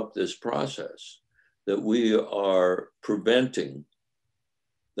speeded up this process that we are preventing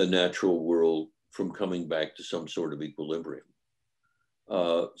the natural world from coming back to some sort of equilibrium.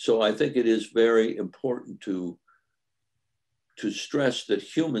 So I think it is very important to stress that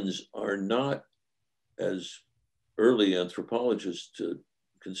humans are not, as early anthropologists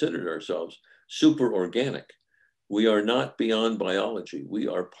considered ourselves, super organic. We are not beyond biology. We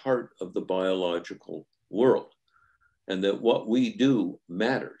are part of the biological world, and that what we do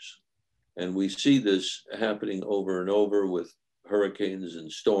matters. And we see this happening over and over with hurricanes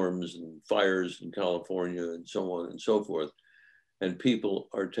and storms and fires in California and so on and so forth. and people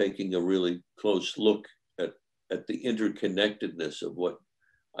are taking a really close look at the interconnectedness of what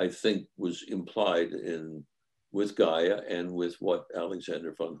I think was implied with Gaia and with what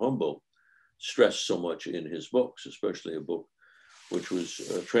Alexander von Humboldt stressed so much in his books, especially a book which was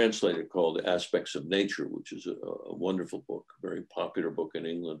translated called Aspects of Nature, which is a wonderful book, a very popular book in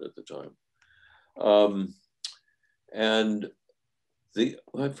England at the time. And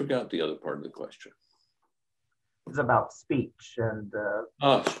I forgot the other part of the question. It's about speech and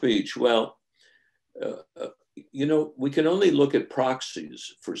speech. Well, you know, we can only look at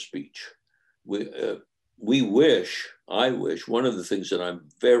proxies for speech. I wish, one of the things that I'm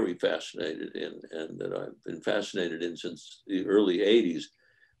very fascinated in, and that I've been fascinated in since the early 80s,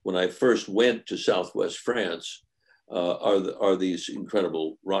 when I first went to Southwest France, are these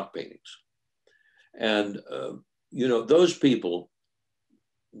incredible rock paintings. And, you know, those people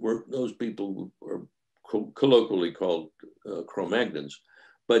were colloquially called Cro-Magnons,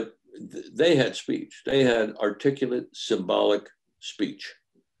 but they had speech. They had articulate, symbolic speech.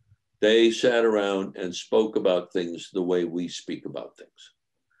 They sat around and spoke about things the way we speak about things,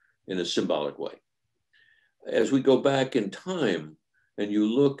 in a symbolic way. As we go back in time and you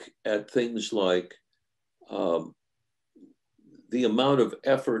look at things like the amount of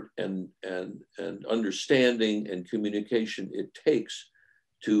effort and understanding and communication it takes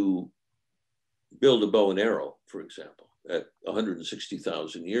to build a bow and arrow, for example, at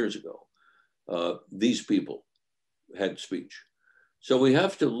 160,000 years ago, these people had speech. So we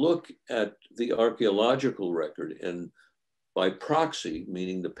have to look at the archaeological record, and by proxy,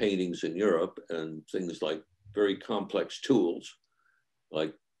 meaning the paintings in Europe and things like very complex tools,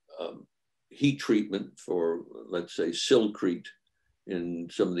 like heat treatment for, let's say, silkrete in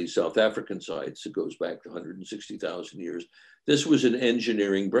some of these South African sites. It goes back to 160,000 years. This was an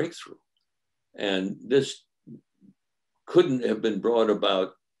engineering breakthrough. And this couldn't have been brought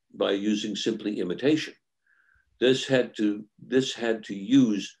about by using simply imitation. This had to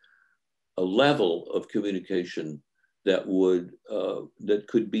use a level of communication that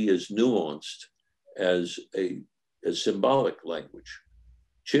could be as nuanced as a symbolic language.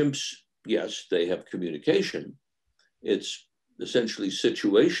 Chimps, yes, they have communication. It's essentially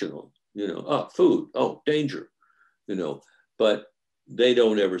situational, you know, food, danger, you know, but they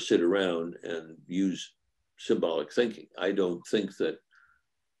don't ever sit around and use symbolic thinking. I don't think that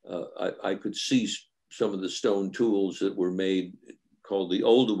I could see some of the stone tools that were made, called the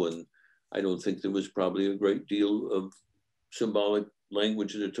Oldowan. I don't think there was probably a great deal of symbolic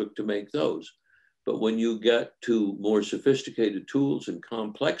language that it took to make those. But when you get to more sophisticated tools and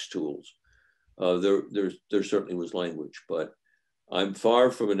complex tools, there certainly was language. But I'm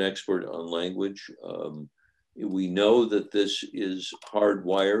far from an expert on language. We know that this is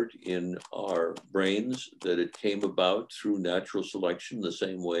hardwired in our brains, that it came about through natural selection the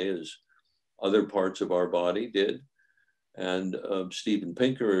same way as other parts of our body did. And Steven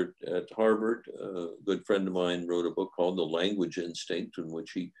Pinker at Harvard, a good friend of mine, wrote a book called The Language Instinct, in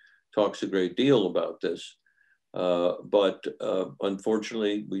which he talks a great deal about this. But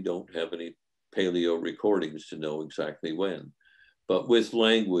unfortunately, we don't have any paleo recordings to know exactly when. But with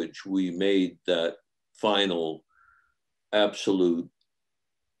language, we made that final absolute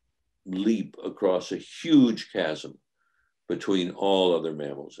leap across a huge chasm between all other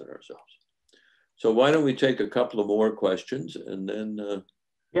mammals and ourselves. So why don't we take a couple of more questions and then...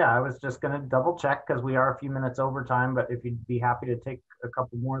 Yeah, I was just going to double check because we are a few minutes over time, but if you'd be happy to take a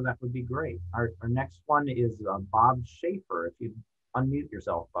couple more, that would be great. Our next one is Bob Schaefer. If you'd unmute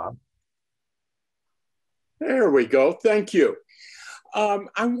yourself, Bob. There we go. Thank you.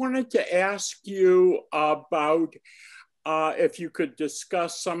 I wanted to ask you about if you could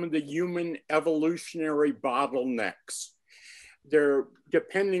discuss some of the human evolutionary bottlenecks. There,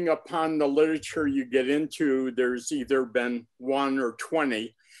 depending upon the literature you get into, there's either been 1 or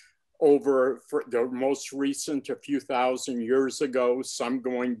 20 over for the most recent a few thousand years ago, some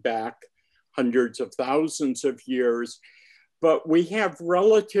going back hundreds of thousands of years, but we have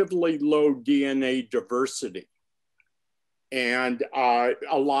relatively low DNA diversity. And a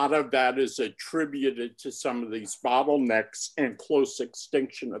lot of that is attributed to some of these bottlenecks and close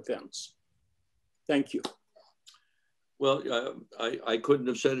extinction events. Thank you. Well, I couldn't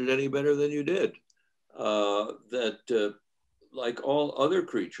have said it any better than you did. Like all other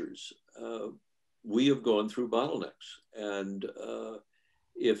creatures, we have gone through bottlenecks. And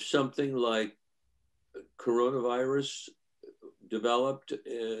if something like coronavirus developed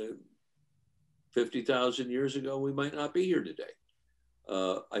 50,000 years ago, we might not be here today.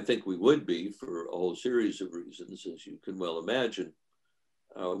 I think we would be for a whole series of reasons, as you can well imagine.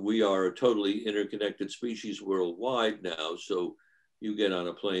 We are a totally interconnected species worldwide now, so you get on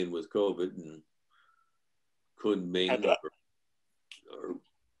a plane with COVID and Kunming or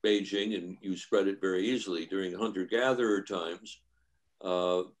Beijing, and you spread it very easily. During hunter-gatherer times,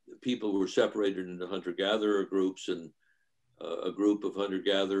 people were separated into hunter-gatherer groups, and a group of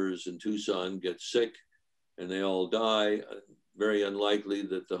hunter-gatherers in Tucson gets sick and they all die. Very unlikely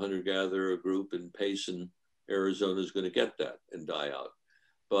that the hunter-gatherer group in Payson, Arizona is going to get that and die out.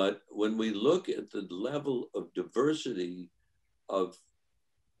 But when we look at the level of diversity of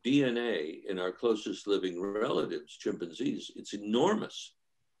DNA in our closest living relatives, chimpanzees, it's enormous.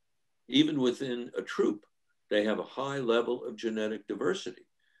 Even within a troop, they have a high level of genetic diversity,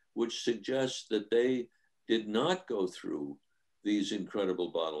 which suggests that they did not go through these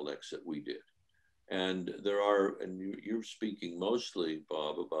incredible bottlenecks that we did. And there are, and you're speaking mostly,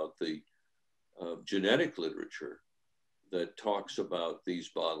 Bob, about the genetic literature that talks about these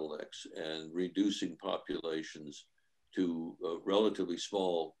bottlenecks and reducing populations to relatively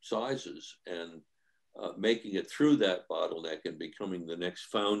small sizes and making it through that bottleneck and becoming the next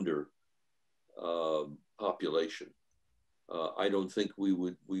founder population. I don't think we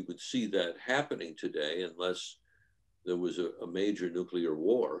would see that happening today unless there was a major nuclear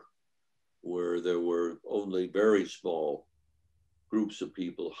war where there were only very small groups of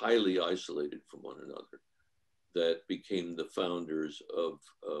people, highly isolated from one another, that became the founders of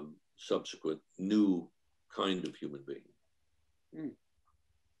subsequent new kind of human being.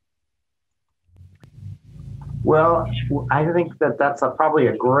 Well, I think that that's probably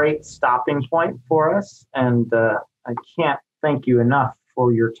a great stopping point for us. And I can't thank you enough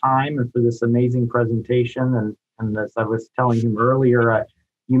for your time and for this amazing presentation. And as I was telling him earlier,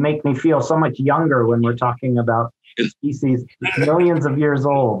 you make me feel so much younger when we're talking about species millions of years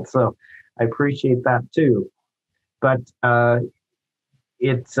old. So I appreciate that too. But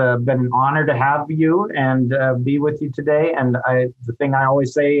it's been an honor to have you and be with you today. And the thing I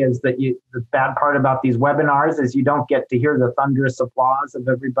always say is that the bad part about these webinars is you don't get to hear the thunderous applause of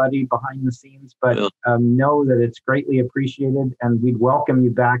everybody behind the scenes, but know that it's greatly appreciated, and we'd welcome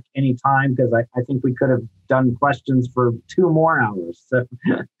you back anytime, because I think we could have done questions for 2 more hours. So.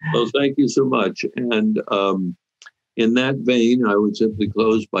 Well, thank you so much. And in that vein, I would simply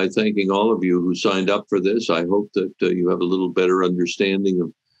close by thanking all of you who signed up for this. I hope that you have a little better understanding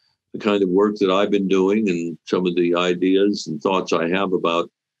of the kind of work that I've been doing and some of the ideas and thoughts I have about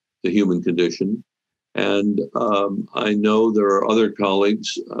the human condition. And I know there are other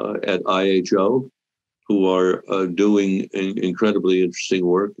colleagues at IHO who are doing incredibly interesting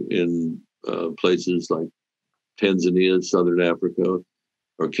work in places like Tanzania, Southern Africa,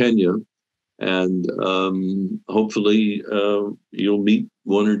 or Kenya. And hopefully you'll meet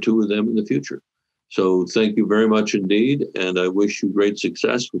 1 or 2 of them in the future. So thank you very much indeed. And I wish you great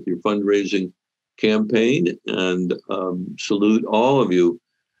success with your fundraising campaign, and salute all of you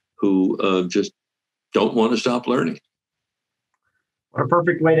who just don't want to stop learning. What a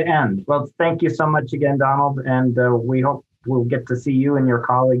perfect way to end. Well, thank you so much again, Donald. And we hope we'll get to see you and your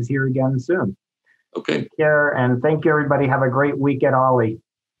colleagues here again soon. Okay. Take care, and thank you, everybody. Have a great week at Ollie.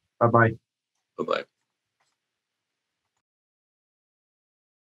 Bye-bye. Bye-bye.